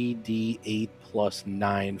 3d8 plus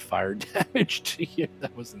 9 fire damage to you.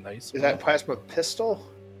 That was a nice Is one. that plasma pistol?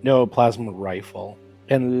 No, plasma rifle.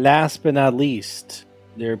 And last but not least,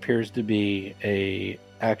 there appears to be a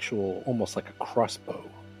actual, almost like a crossbow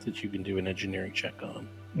that you can do an engineering check on.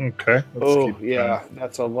 Okay. Oh, yeah.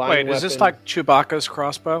 That's a line Wait, weapon. is this like Chewbacca's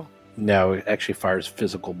crossbow? No, it actually fires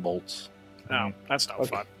physical bolts. No, that's no Okay.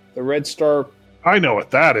 fun. the Red Star? I know what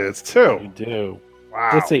that is, You too. do.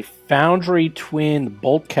 Wow. It's a Foundry Twin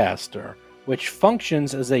Boltcaster, which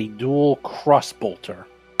functions as a dual crossbolter.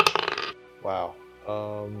 Wow.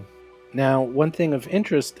 Now, one thing of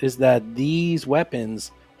interest is that these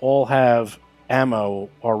weapons all have ammo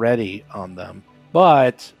already on them.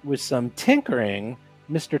 But with some tinkering,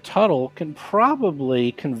 Mr. Tuttle can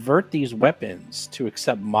probably convert these weapons to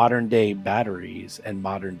accept modern-day batteries and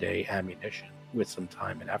modern-day ammunition with some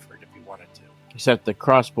time and effort if he wanted to. Except the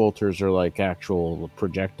crossbolters are like actual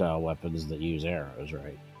projectile weapons that use arrows,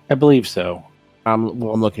 right? I believe so. I'm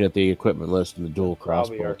looking at the equipment list, and the dual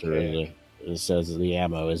Probably crossbolter archaic. it says the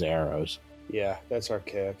ammo is arrows. Yeah, that's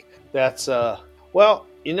archaic. That's, well,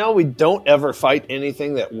 we don't ever fight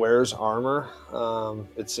anything that wears armor,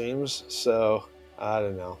 it seems. So, I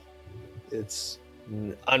don't know. It's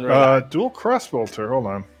unreliable. Dual crossbolter. Hold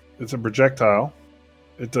on. It's a projectile.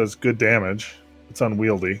 It does good damage. It's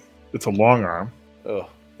unwieldy. It's a long arm. Oh,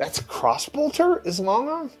 that's a crossbolter? Is long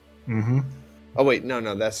arm? Mm-hmm. Oh, wait, no,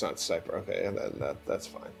 that's not sniper. Okay, that's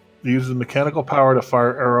fine. It uses mechanical power to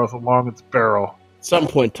fire arrows along its barrel. At some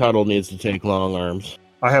point, Tuttle needs to take long arms.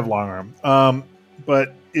 I have long arm.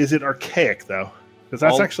 But is it archaic, though? Because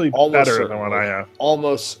that's actually almost better than what certainly. I have.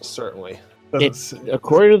 Almost certainly.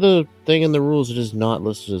 According to the thing in the rules, it is not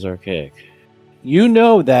listed as archaic. You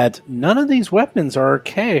know that none of these weapons are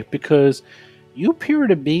archaic because you appear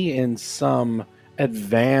to be in some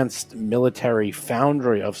advanced military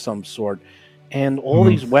foundry of some sort. And all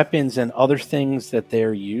these weapons and other things that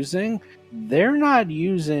they're using, they're not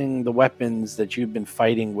using the weapons that you've been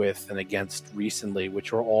fighting with and against recently,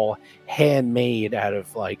 which are all handmade out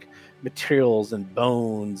of like materials and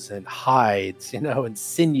bones and hides, and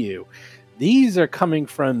sinew. These are coming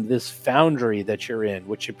from this foundry that you're in,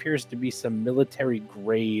 which appears to be some military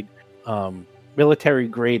grade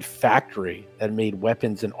factory that made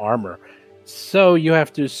weapons and armor. So you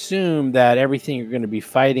have to assume that everything you're going to be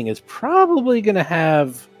fighting is probably going to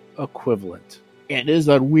have equivalent. It is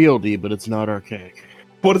unwieldy, but it's not archaic.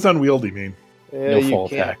 What does unwieldy mean? Yeah, No full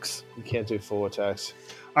attacks. You can't do full attacks.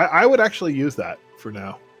 I would actually use that for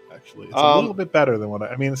now. Actually, it's a little bit better than what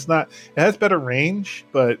I mean. It's not. It has better range,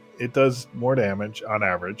 but it does more damage on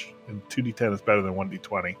average. And 2d10 is better than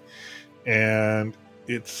 1d20, and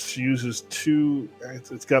it uses two.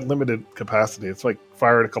 It's got limited capacity. It's like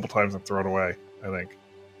fire it a couple times and throw it away. I think.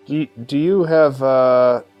 Do you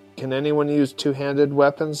have? Can anyone use two-handed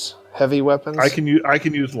weapons? Heavy weapons? I can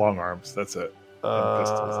use long arms. That's it. And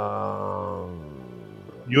pistols.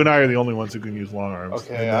 You and I are the only ones who can use long arms.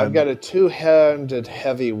 Okay, I've got a two-handed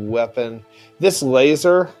heavy weapon. This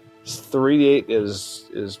laser 3d8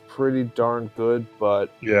 is pretty darn good, but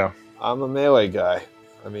yeah, I'm a melee guy.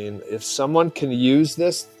 I mean, if someone can use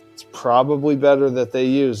this, it's probably better that they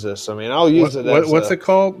use this. I mean, I'll use it as what's it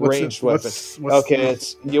called? Ranged weapon.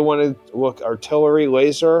 It's you want to look artillery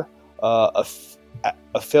laser,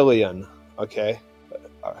 Aphelion. Okay,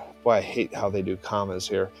 boy, I hate how they do commas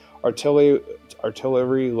here.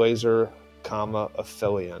 Artillery laser comma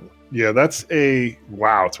Aphelion. Yeah, that's a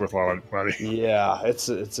wow. It's worth a lot of money. Yeah, it's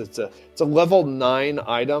a level 9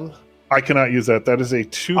 item. I cannot use that. That is a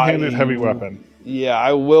two-handed heavy weapon. Yeah,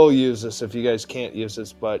 I will use this if you guys can't use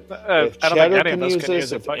this, but if I don't think Cheddar any of can us use can use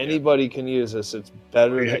this, it, if but yeah. anybody can use this, it's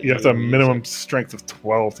better. You that have to have use minimum it. strength of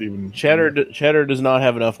 12 to even. Cheddar does not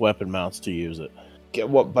have enough weapon mounts to use it. Get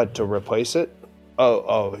what? But to replace it?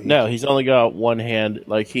 Oh. No, he's only got one hand.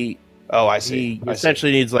 Like Oh, I see. he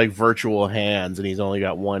essentially needs like virtual hands, and he's only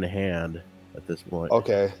got one hand at this point.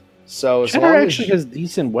 Okay, so as Cheddar long actually has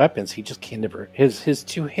decent weapons. He just can't never. His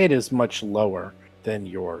 2-hit is much lower than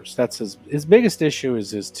yours. That's his biggest issue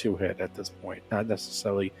is his 2-hit at this point, not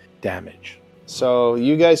necessarily damage. so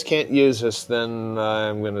you guys can't use this, then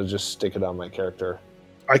I'm gonna just stick it on my character.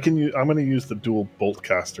 I'm going to use the dual bolt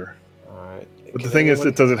caster. All right. But the thing is,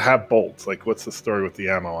 does it have bolts? Like, what's the story with the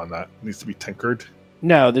ammo on that? It needs to be tinkered.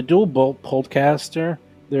 No, the dual bolt Poltcaster,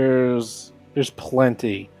 there's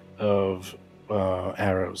plenty of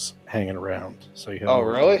arrows hanging around. So you have Oh,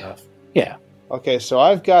 more than really? enough. Yeah. Okay, so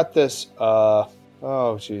I've got this.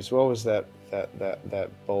 Oh, geez, what was that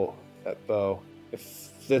bow? That bow. If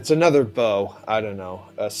it's another bow, I don't know.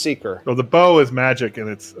 A seeker, So the bow is magic, and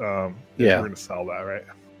it's Yeah. We're going to sell that, right?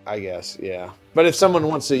 I guess. Yeah, but if someone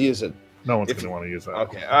wants to use it, No one's If- going to want to use that.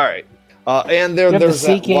 okay, all right. And You have the there's that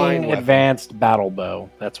line Seeking weapon, Advanced Battle Bow.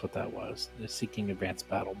 That's what that was. The Seeking Advanced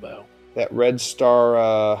Battle Bow. that red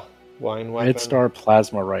star line weapon. Red Star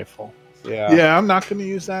Plasma Rifle. Yeah. Yeah, I'm not going to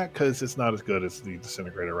use that because it's not as good as the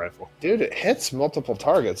disintegrator rifle. Dude, it hits multiple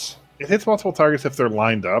targets. It hits multiple targets if they're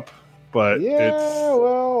lined up, but Yeah, it's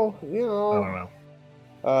well, you I know.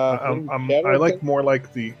 don't know. I like more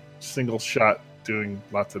like the single shot doing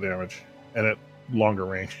lots of damage and at longer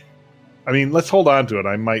range. I mean, let's hold on to it.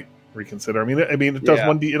 I might reconsider. I mean, it does Yeah.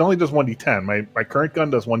 1D. It only does 1D10. My current gun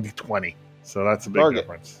does 1D20, so that's a big Target.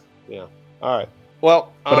 difference. All right.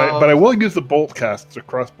 Well, But I will use the bolt cast, the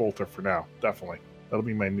cross bolter for now. Definitely, that'll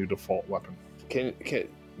be my new default weapon. can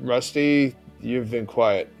Rusty, you've been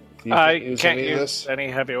quiet. You I use can't any of use this? any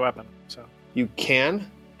heavy weapon, so You can.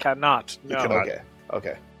 cannot. No, cannot.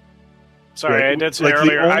 Okay. sorry, Right, I did say like the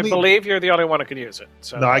earlier. I only- believe you're the only one who can use it.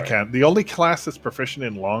 So No, I can't. The only class that's proficient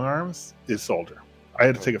in long arms is soldier. I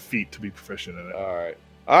had to take a feat to be proficient in it. All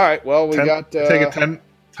right. Well, we got take a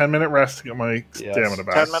 10-minute rest to get my Yes. stamina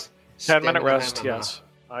back. 10-minute rest. stamina. Yes,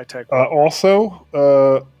 I take. one. Also,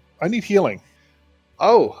 I need healing.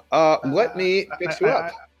 Oh, let me fix you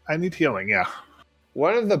up. I need healing. Yeah,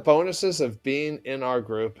 One of the bonuses of being in our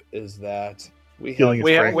group is that we Healing have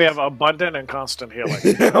is we free. we have abundant and constant healing.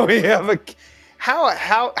 we have a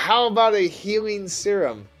how about a healing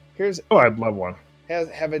serum? Here's Oh, I'd love one.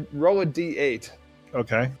 have a roll a d8.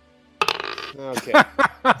 Okay. Okay,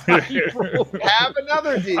 have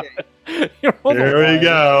another d8. Here we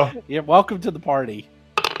go. Yeah, welcome to the party.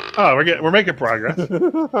 Oh, we're making progress.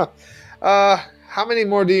 How many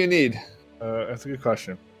more do you need? That's a good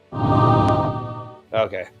question.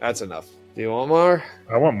 Okay, that's enough. Do you want more?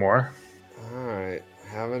 I want more. All right,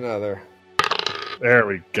 have another. There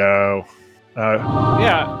we go.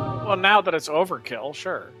 Yeah. Well, now that it's overkill,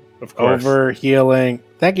 sure. Of course. Over healing.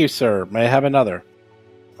 Thank you, sir. May I have another?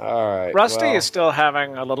 All right, Rusty well, is still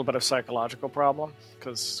having a little bit of psychological problem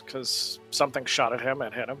because something shot at him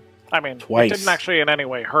and hit him. I mean, Twice. it didn't actually in any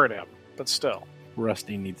way hurt him, but still.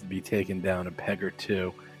 Rusty needs to be taken down a peg or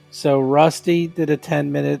two. So Rusty did a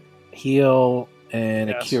 10-minute heal and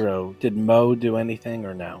Yes. Akiro. Did Mo do anything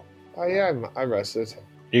or no? Oh yeah, I rested.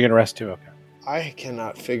 You're gonna rest too? Okay. I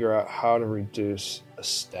cannot figure out how to reduce a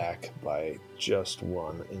stack by just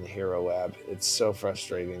one in Hero Lab. It's so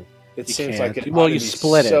frustrating. It You seems can't. like it Well, ought to you be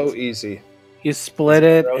split so it. easy. You split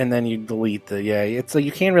it Zero. and then you delete the It's like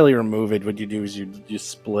you can't really remove it. What you do is you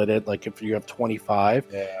split it. Like if you have 25,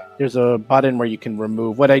 Yeah. there's a button where you can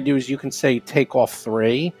remove. What I do is you can say take off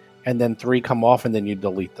 3, and then 3 come off, and then you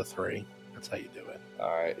delete the 3. That's how you do it.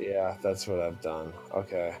 All right. Yeah, that's what I've done.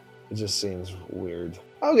 Okay. It just seems weird.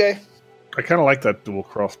 Okay. I kind of like that dual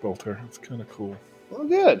cross bolter. It's kind of cool. Well,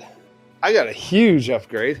 good. I got a huge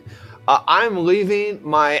upgrade. I'm leaving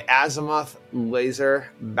my Azimuth laser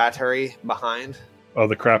battery behind. Oh,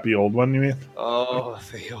 the crappy old one, you mean? Oh,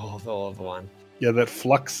 the old one. Yeah, that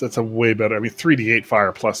flux. That's a way better. I mean, 3d8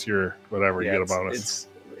 fire plus your whatever. Yeah, you get a bonus.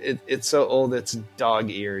 It's so old. It's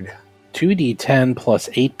dog-eared. 2d10 plus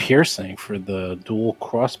 8 piercing for the dual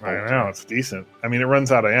crossbow. I know it's decent. I mean, it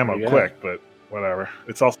runs out of ammo Yeah. quick, but whatever.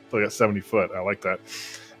 It's also got 70 foot. I like that.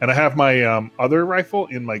 And I have my other rifle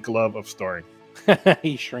in my glove of storing.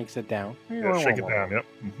 He shrinks it down. Yeah, shrink it down. Yep.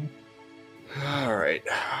 All right.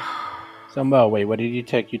 So Mo, wait, what did you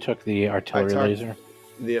take? You took the artillery took- laser.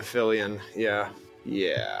 The Aphelion. Yeah.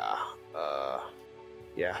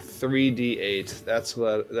 Yeah, 3d8.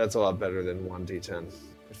 That's a lot better than 1d10.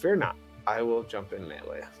 But fear not, I will jump in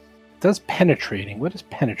melee. Does penetrating. What is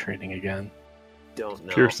penetrating again? Don't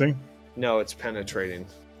know. Piercing? No, it's penetrating.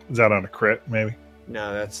 Is that on a crit, maybe?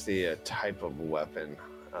 No, that's the type of weapon.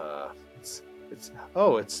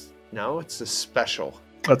 It's a special.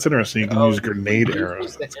 That's interesting. You can use grenade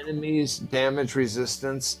arrows. The enemy's damage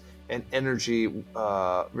resistance and energy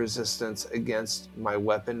resistance against my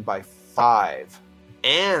weapon by 5,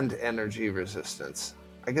 and energy resistance.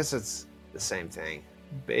 I guess it's the same thing.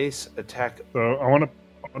 Base attack. So I want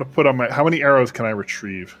to put on my. How many arrows can I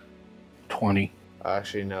retrieve? 20.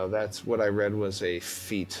 Actually, no. That's what I read was a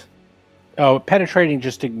feat. Oh, penetrating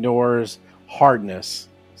just ignores hardness,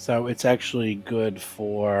 so it's actually good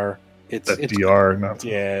for it's DR, not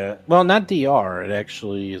yeah. Well, not DR. It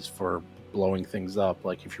actually is for blowing things up,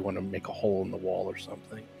 like if you want to make a hole in the wall or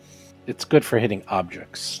something. It's good for hitting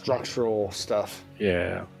objects. Structural stuff.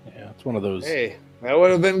 Yeah. It's one of those. Hey, that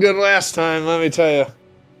would have been good last time. Let me tell you.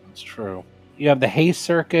 That's true. You have the haste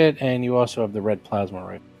circuit, and you also have the red plasma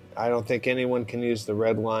rifle. I don't think anyone can use the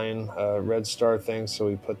red line, red star thing, so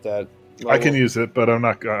we put that. I can use it, but I'm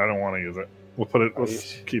not. I don't want to use it. We'll put it.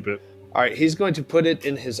 Let's keep it. All right, he's going to put it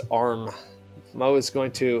in his arm. Mo is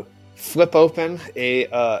going to flip open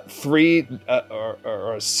a 3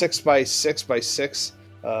 or a 6 by 6 by 6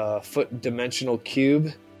 foot dimensional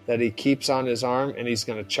cube that he keeps on his arm, and he's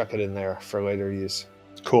going to chuck it in there for later use.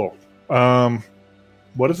 Cool.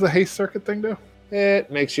 What does the haste circuit thing do?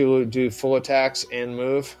 It makes you do full attacks and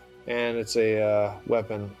move, and it's a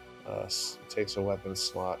weapon. Takes a weapon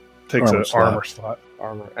slot. Takes Armor an slot.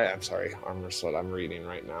 armor slot. I'm sorry, armor slot. I'm reading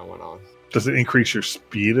right now. Went on. Does it increase your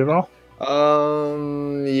speed at all?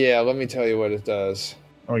 Yeah. Let me tell you what it does.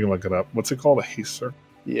 Oh, you can look it up. What's it called? A haste circuit?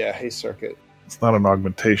 Yeah, haste circuit. It's not an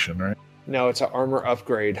augmentation, right? No, it's an armor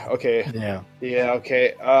upgrade. Okay. Yeah. Yeah.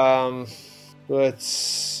 Okay. Let's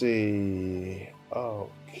see.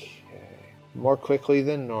 Okay. More quickly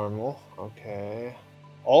than normal. Okay.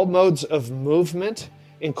 All modes of movement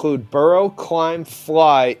include burrow, climb,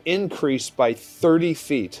 fly, increased by 30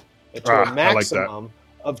 feet to a maximum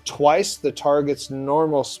of twice the target's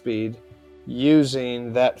normal speed,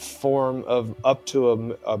 using that form of up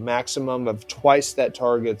to a maximum of twice that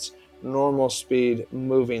target's normal speed,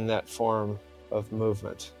 moving that form of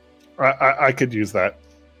movement. I could use that.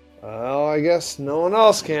 Well, I guess no one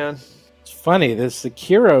else can. It's funny. This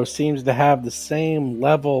Sekiro seems to have the same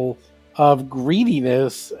level of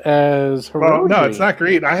greediness as Hiroji. Well, no, it's not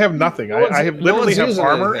great. I have nothing. I have literally have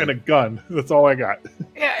armor and a gun. That's all I got.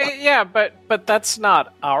 Yeah, but that's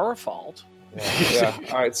not our fault. Yeah.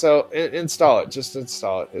 All right. So install it. Just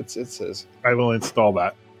install it. It's his. I will install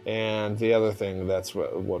that. And the other thing, that's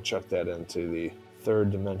what we'll chuck that into the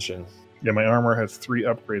third dimension. Yeah, my armor has 3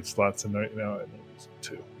 upgrade slots, and right now it needs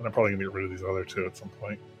 2. And I'm probably gonna get rid of these other 2 at some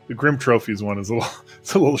point. The Grim Trophies one is a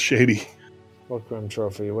little shady. What Grim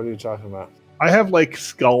Trophy? What are you talking about? I have like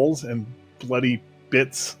skulls and bloody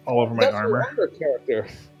bits all over my That's armor. Your character.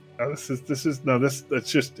 It's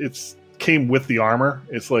came with the armor.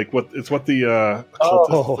 It's like what the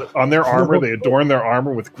cultists, on their armor. They adorn their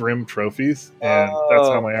armor with Grim Trophies, and that's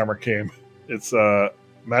how my armor came. It's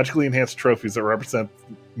magically enhanced trophies that represent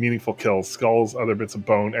meaningful kills: skulls, other bits of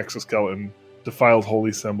bone, exoskeleton, defiled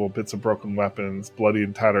holy symbol, bits of broken weapons, bloody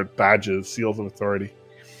and tattered badges, seals of authority.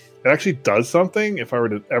 It actually does something. If I were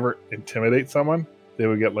to ever intimidate someone, they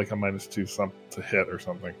would get like a -2 to hit or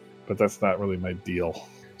something. But that's not really my deal.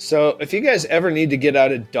 So if you guys ever need to get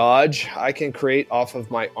out of dodge, I can create off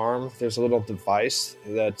of my arm. There's a little device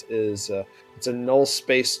that is it's a null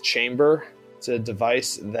space chamber. It's a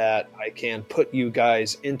device that I can put you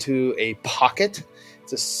guys into a pocket.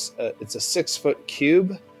 It's a 6-foot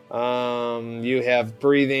cube. You have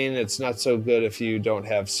breathing. It's not so good if you don't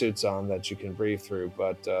have suits on that you can breathe through.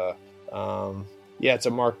 But yeah, it's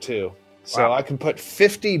a Mark II. So Wow. I can put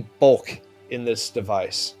 50 bulk in this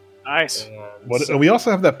device. Nice. And we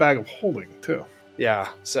also have that bag of holding too. Yeah.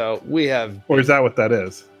 So we have. Or is that what that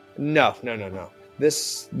is? No.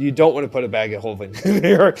 This, you don't want to put a bag of holding in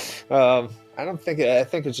here. I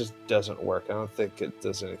think it just doesn't work. I don't think it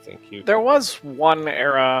does anything cute. There was one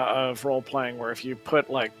era of role playing where if you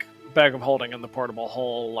put like bag of holding in the portable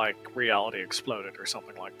hole, like reality exploded or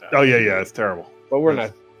something like that. Oh yeah, it's terrible. But we're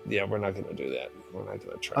not. Yeah, we're not going to do that. We're not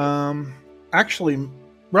going to try. Actually,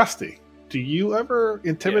 Rusty, do you ever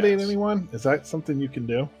intimidate Yes. anyone? Is that something you can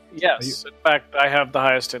do? Yes. In fact, I have the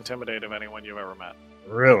highest intimidate of anyone you've ever met.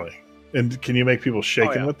 Really? And can you make people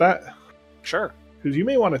shaken yeah. with that? Sure. Because you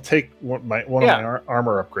may want to take one of my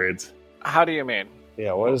armor upgrades. How do you mean?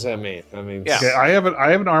 Yeah, what does that mean? I mean, Yeah. Okay, I have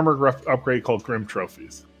an armor upgrade called Grim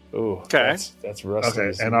Trophies. Ooh, Okay. that's rusty.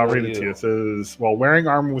 Okay, and I'll read it to you. It says, while wearing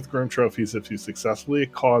armor with groom trophies, if you successfully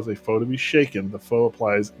cause a foe to be shaken, the foe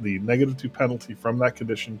applies the -2 penalty from that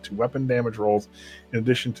condition to weapon damage rolls in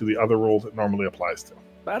addition to the other rolls it normally applies to.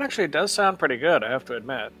 That actually does sound pretty good, I have to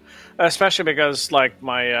admit. Especially because, like,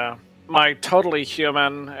 my totally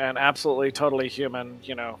human and absolutely totally human,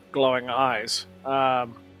 glowing eyes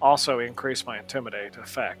also increase my intimidate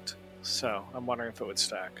effect. So I'm wondering if it would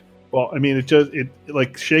stack. Well, I mean, it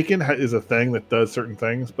like shaken is a thing that does certain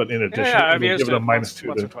things, but in addition, I've it'll used give it a it -2 once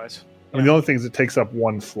to. or twice. I mean, the only thing is it takes up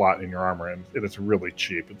one slot in your armor, and it's really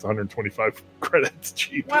cheap. It's 125 credits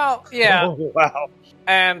cheap. Well, yeah. Oh, wow.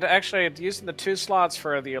 And actually, using the 2 slots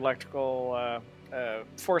for the electrical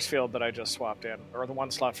force field that I just swapped in, or the 1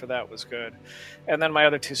 slot for that was good. And then my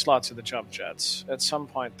other 2 slots are the jump jets. At some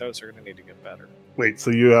point, those are going to need to get better. Wait,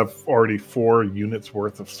 so you have already 4 units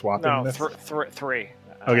worth of swapping? No, this? 3.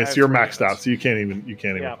 Okay, so you're maxed units. out, so you can't even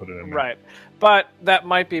put it in there. Right, but that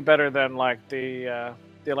might be better than like the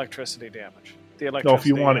electricity damage. No, if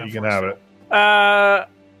you want it, you can have it.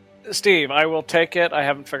 Steve, I will take it. I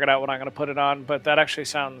haven't figured out what I'm going to put it on, but that actually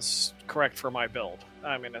sounds correct for my build.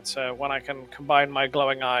 I mean, it's when I can combine my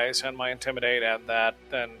glowing eyes and my intimidate and that,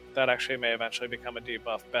 then that actually may eventually become a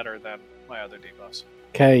debuff better than my other debuffs.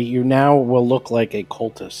 Okay, you now will look like a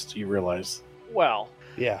cultist, you realize. Well,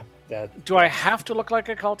 Yeah. do I have to look like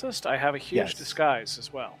a cultist? I have a huge Yes. disguise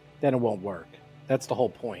as well. Then it won't work. That's the whole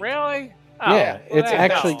point. Really? Yeah, it's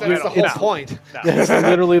actually- that's the whole point. That's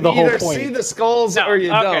literally the You whole either point. see the skulls or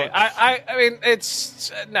you okay. don't. I mean,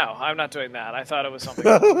 it's no. I'm not doing that. I thought it was something.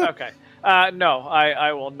 Okay. No,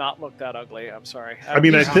 I will not look that ugly. I'm sorry. I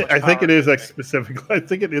mean, I How much think power it is do you a think? specific. I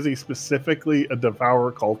think it is a specifically a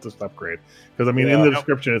Devourer cultist upgrade because I mean, in the Nope.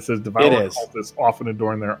 description it says It Devourer is. cultists often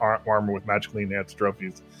adorn their armor with magically enhanced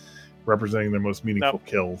trophies, representing their most meaningful Nope.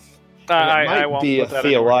 kills. And I it might won't be a put that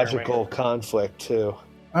anywhere near me. theological conflict too.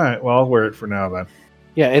 All right, well, I'll wear it for now then.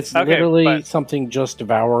 Yeah, it's Okay, literally but- something just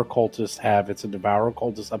Devourer cultists have. It's a Devourer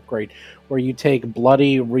cultist upgrade where you take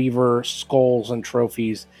bloody Reaver skulls and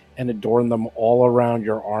trophies and adorn them all around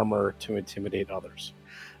your armor to intimidate others.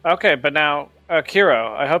 Okay, but now,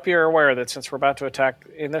 Kiro, I hope you're aware that since we're about to attack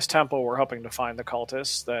in this temple, we're hoping to find the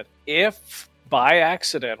cultists. That if by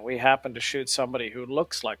accident we happen to shoot somebody who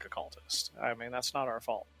looks like a cultist, I mean that's not our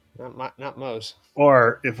fault. Not Mo's.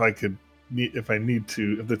 Or if I need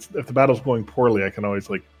to, if the battle's going poorly, I can always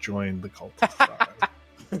join the cultist side.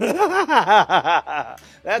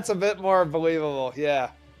 That's a bit more believable. Yeah.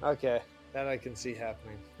 Okay. That I can see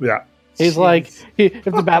happening. Yeah. He's Jeez. like, if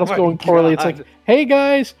the battle's Oh my going poorly, it's God. like, hey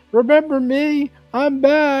guys, remember me? I'm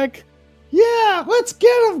back. Yeah, let's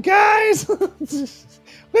get them, guys.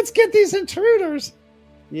 Let's get these intruders.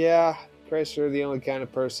 Yeah, Christ, you're the only kind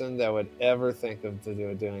of person that would ever think of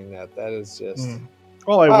doing that. That is just.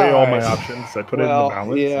 Well, I weigh all my Alright. options. I put it in Well, the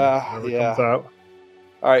balance. yeah, and whatever yeah. comes out.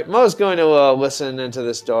 All right, Mo's going to listen into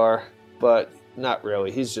this door, but not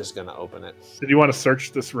really. He's just going to open it. Did you want to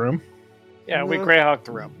search this room? Yeah, we No. Greyhawk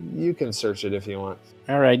the room. You can search it if you want.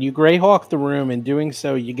 All right, you Greyhawk the room. In doing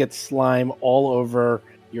so, you get slime all over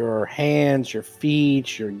your hands, your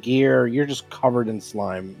feet, your gear. You're just covered in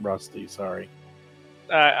slime, Rusty. Sorry.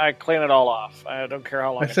 I clean it all off. I don't care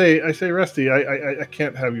how long. I say, Rusty, I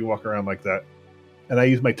can't have you walk around like that. And I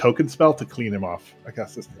use my token spell to clean him off. I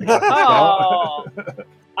got this Oh,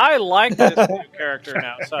 I like this new character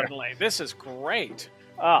now. Suddenly, this is great.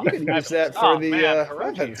 Oh, You can use fabulous. that for Oh, the man, Hiroji,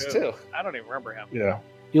 weapons, who? too. I don't even remember him. Yeah.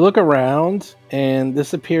 You look around, and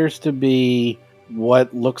this appears to be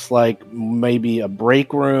what looks like maybe a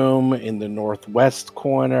break room in the northwest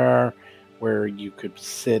corner where you could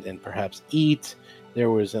sit and perhaps eat.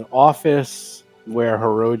 There was an office where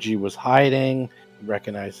Hiroji was hiding. He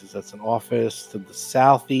recognizes that's an office. To the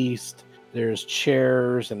southeast, there's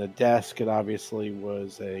chairs and a desk. It obviously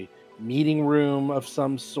was a meeting room of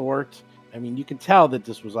some sort. I mean, you can tell that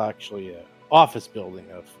this was actually an office building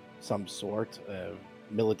of some sort,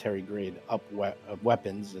 military grade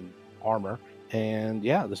weapons and armor. And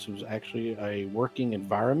yeah, this was actually a working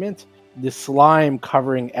environment. The slime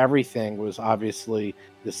covering everything was obviously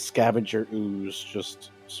the scavenger ooze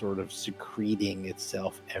just sort of secreting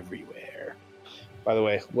itself everywhere. By the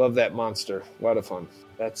way, love that monster. A lot of fun.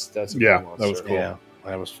 That's a Yeah, cool that was monster. cool. Yeah,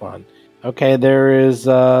 that was fun. Okay, there is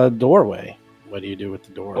a doorway. What do you do with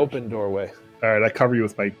the door? Open doorway. All right, I cover you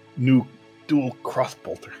with my new dual cross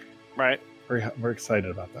bolter. Right. Very excited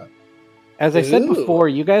about that. As I said Ooh. before,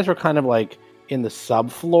 you guys are kind of like in the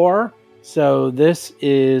subfloor. So this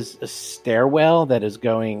is a stairwell that is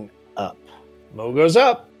going up. Mo goes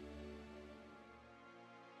up.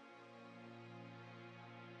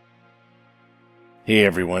 Hey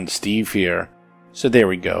everyone, Steve here. So there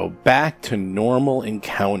we go, back to normal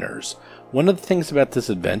encounters. One of the things about this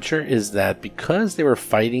adventure is that because they were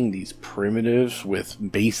fighting these primitives with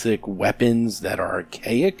basic weapons that are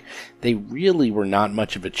archaic, they really were not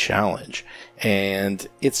much of a challenge. And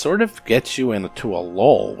it sort of gets you into a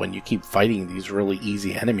lull when you keep fighting these really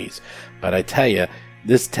easy enemies. But I tell you,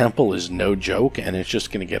 this temple is no joke, and it's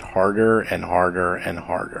just going to get harder and harder and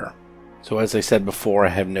harder. So as I said before, I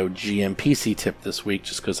have no GM PC tip this week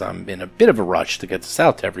just because I'm in a bit of a rush to get this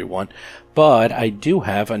out to everyone. But I do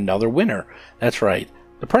have another winner. That's right.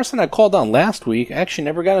 The person I called on last week actually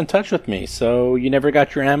never got in touch with me, so you never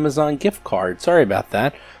got your Amazon gift card. Sorry about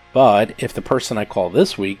that. But if the person I call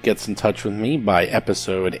this week gets in touch with me by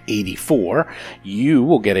episode 84, you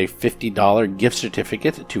will get a $50 gift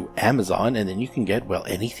certificate to Amazon, and then you can get, well,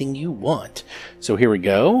 anything you want. So here we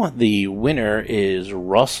go. The winner is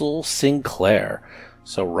Russell Sinclair.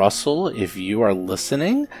 So Russell, if you are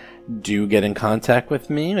listening, do get in contact with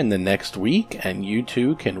me in the next week, and you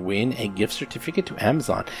too can win a gift certificate to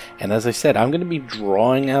Amazon. And as I said, I'm going to be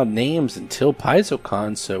drawing out names until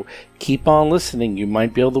PaizoCon, so keep on listening. You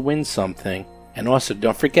might be able to win something. And also,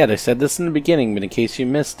 don't forget, I said this in the beginning, but in case you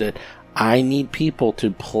missed it, I need people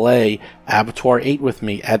to play Abattoir 8 with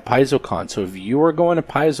me at PaizoCon. So if you are going to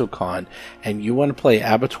PaizoCon and you want to play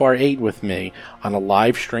Abattoir 8 with me on a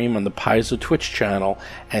live stream on the Paizo Twitch channel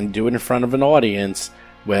and do it in front of an audience,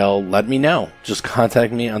 well, let me know. Just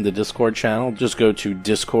contact me on the Discord channel. Just go to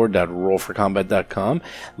discord.rollforcombat.com.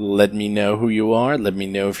 Let me know who you are. Let me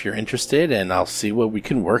know if you're interested, and I'll see what we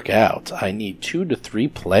can work out. I need 2 to 3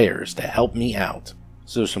 players to help me out.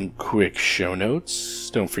 So some quick show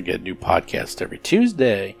notes. Don't forget, new podcast every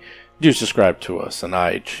Tuesday. Do subscribe to us on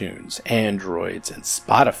iTunes, Androids, and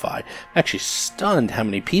Spotify. I'm actually stunned how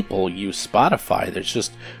many people use Spotify. It's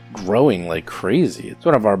just growing like crazy. It's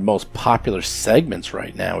one of our most popular segments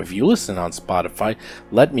right now. If you listen on Spotify,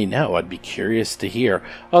 let me know. I'd be curious to hear.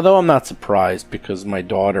 Although I'm not surprised, because my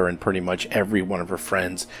daughter and pretty much every one of her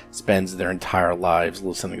friends spends their entire lives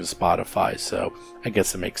listening to Spotify, so I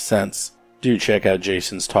guess it makes sense. Do check out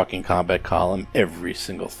Jason's Talking Combat column every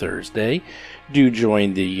single Thursday. Do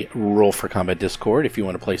join the Roll for Combat Discord if you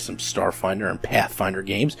want to play some Starfinder and Pathfinder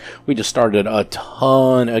games. We just started a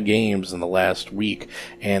ton of games in the last week,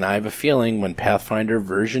 and I have a feeling when Pathfinder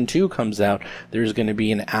version 2 comes out, there's going to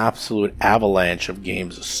be an absolute avalanche of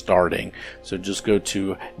games starting. So just go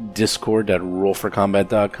to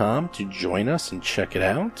discord.rollforcombat.com to join us and check it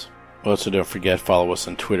out. Also, don't forget, follow us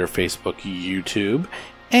on Twitter, Facebook, YouTube,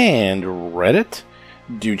 and Reddit.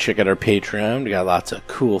 Do check out our Patreon. We got lots of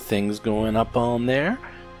cool things going up on there.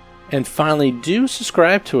 And finally, do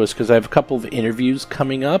subscribe to us, because I have a couple of interviews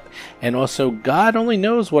coming up. And also, God only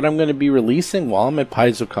knows what I'm going to be releasing while I'm at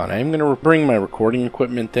PaizoCon. I am going to bring my recording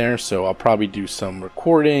equipment there, so I'll probably do some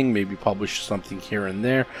recording, maybe publish something here and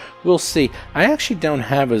there. We'll see. I actually don't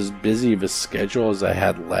have as busy of a schedule as I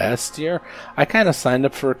had last year. I kind of signed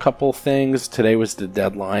up for a couple things. Today was the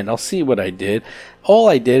deadline. I'll see what I did. All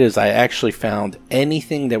I did is I actually found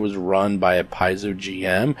anything that was run by a Paizo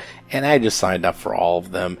GM, and I just signed up for all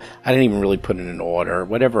of them. I didn't even really put in an order.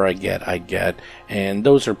 Whatever I get, I get. And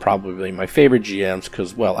those are probably my favorite GMs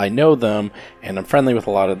because, well, I know them, and I'm friendly with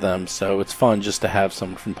a lot of them, so it's fun just to have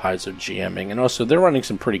someone from Paizo GMing. And also, they're running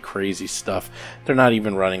some pretty crazy stuff. They're not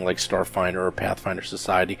even running like Starfinder or Pathfinder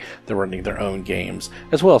Society. They're running their own games,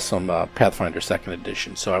 as well as some Pathfinder 2nd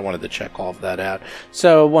Edition, so I wanted to check all of that out.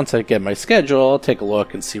 So once I get my schedule, I'll take a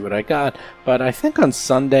look and see what I got. But I think on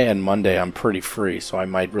Sunday and Monday I'm pretty free, so I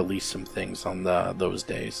might release some things on those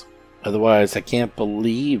days. Otherwise, I can't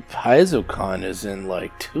believe PaizoCon is in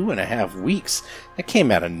like 2.5 weeks. That came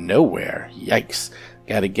out of nowhere. Yikes.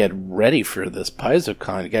 Got to get ready for this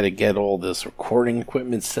PaizoCon. Got to get all this recording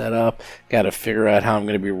equipment set up. Got to figure out how I'm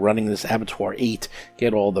going to be running this Abattoir 8.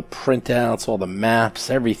 Get all the printouts, all the maps,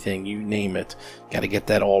 everything, you name it. Got to get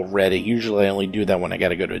that all ready. Usually I only do that when I got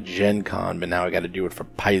to go to Gen Con, but now I got to do it for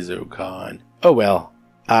PaizoCon. Oh well,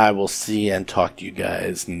 I will see and talk to you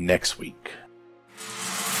guys next week.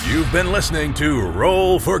 You've been listening to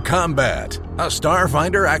Roll for Combat, a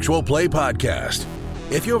Starfinder actual play podcast.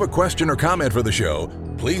 If you have a question or comment for the show,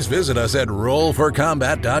 please visit us at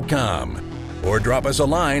rollforcombat.com or drop us a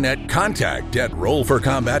line at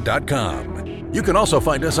contact@rollforcombat.com. You can also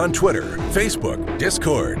find us on Twitter, Facebook,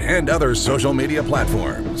 Discord, and other social media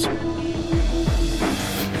platforms.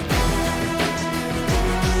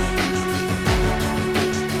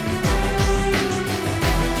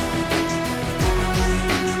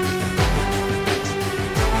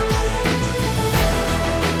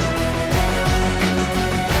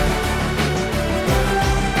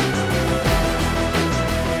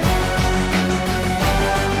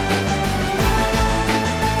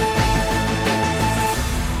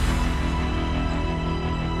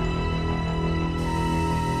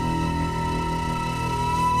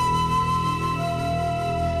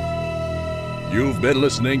 You've been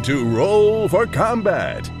listening to Roll for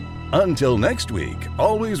Combat. Until next week,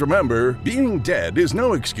 always remember, being dead is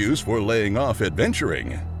no excuse for laying off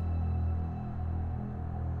adventuring.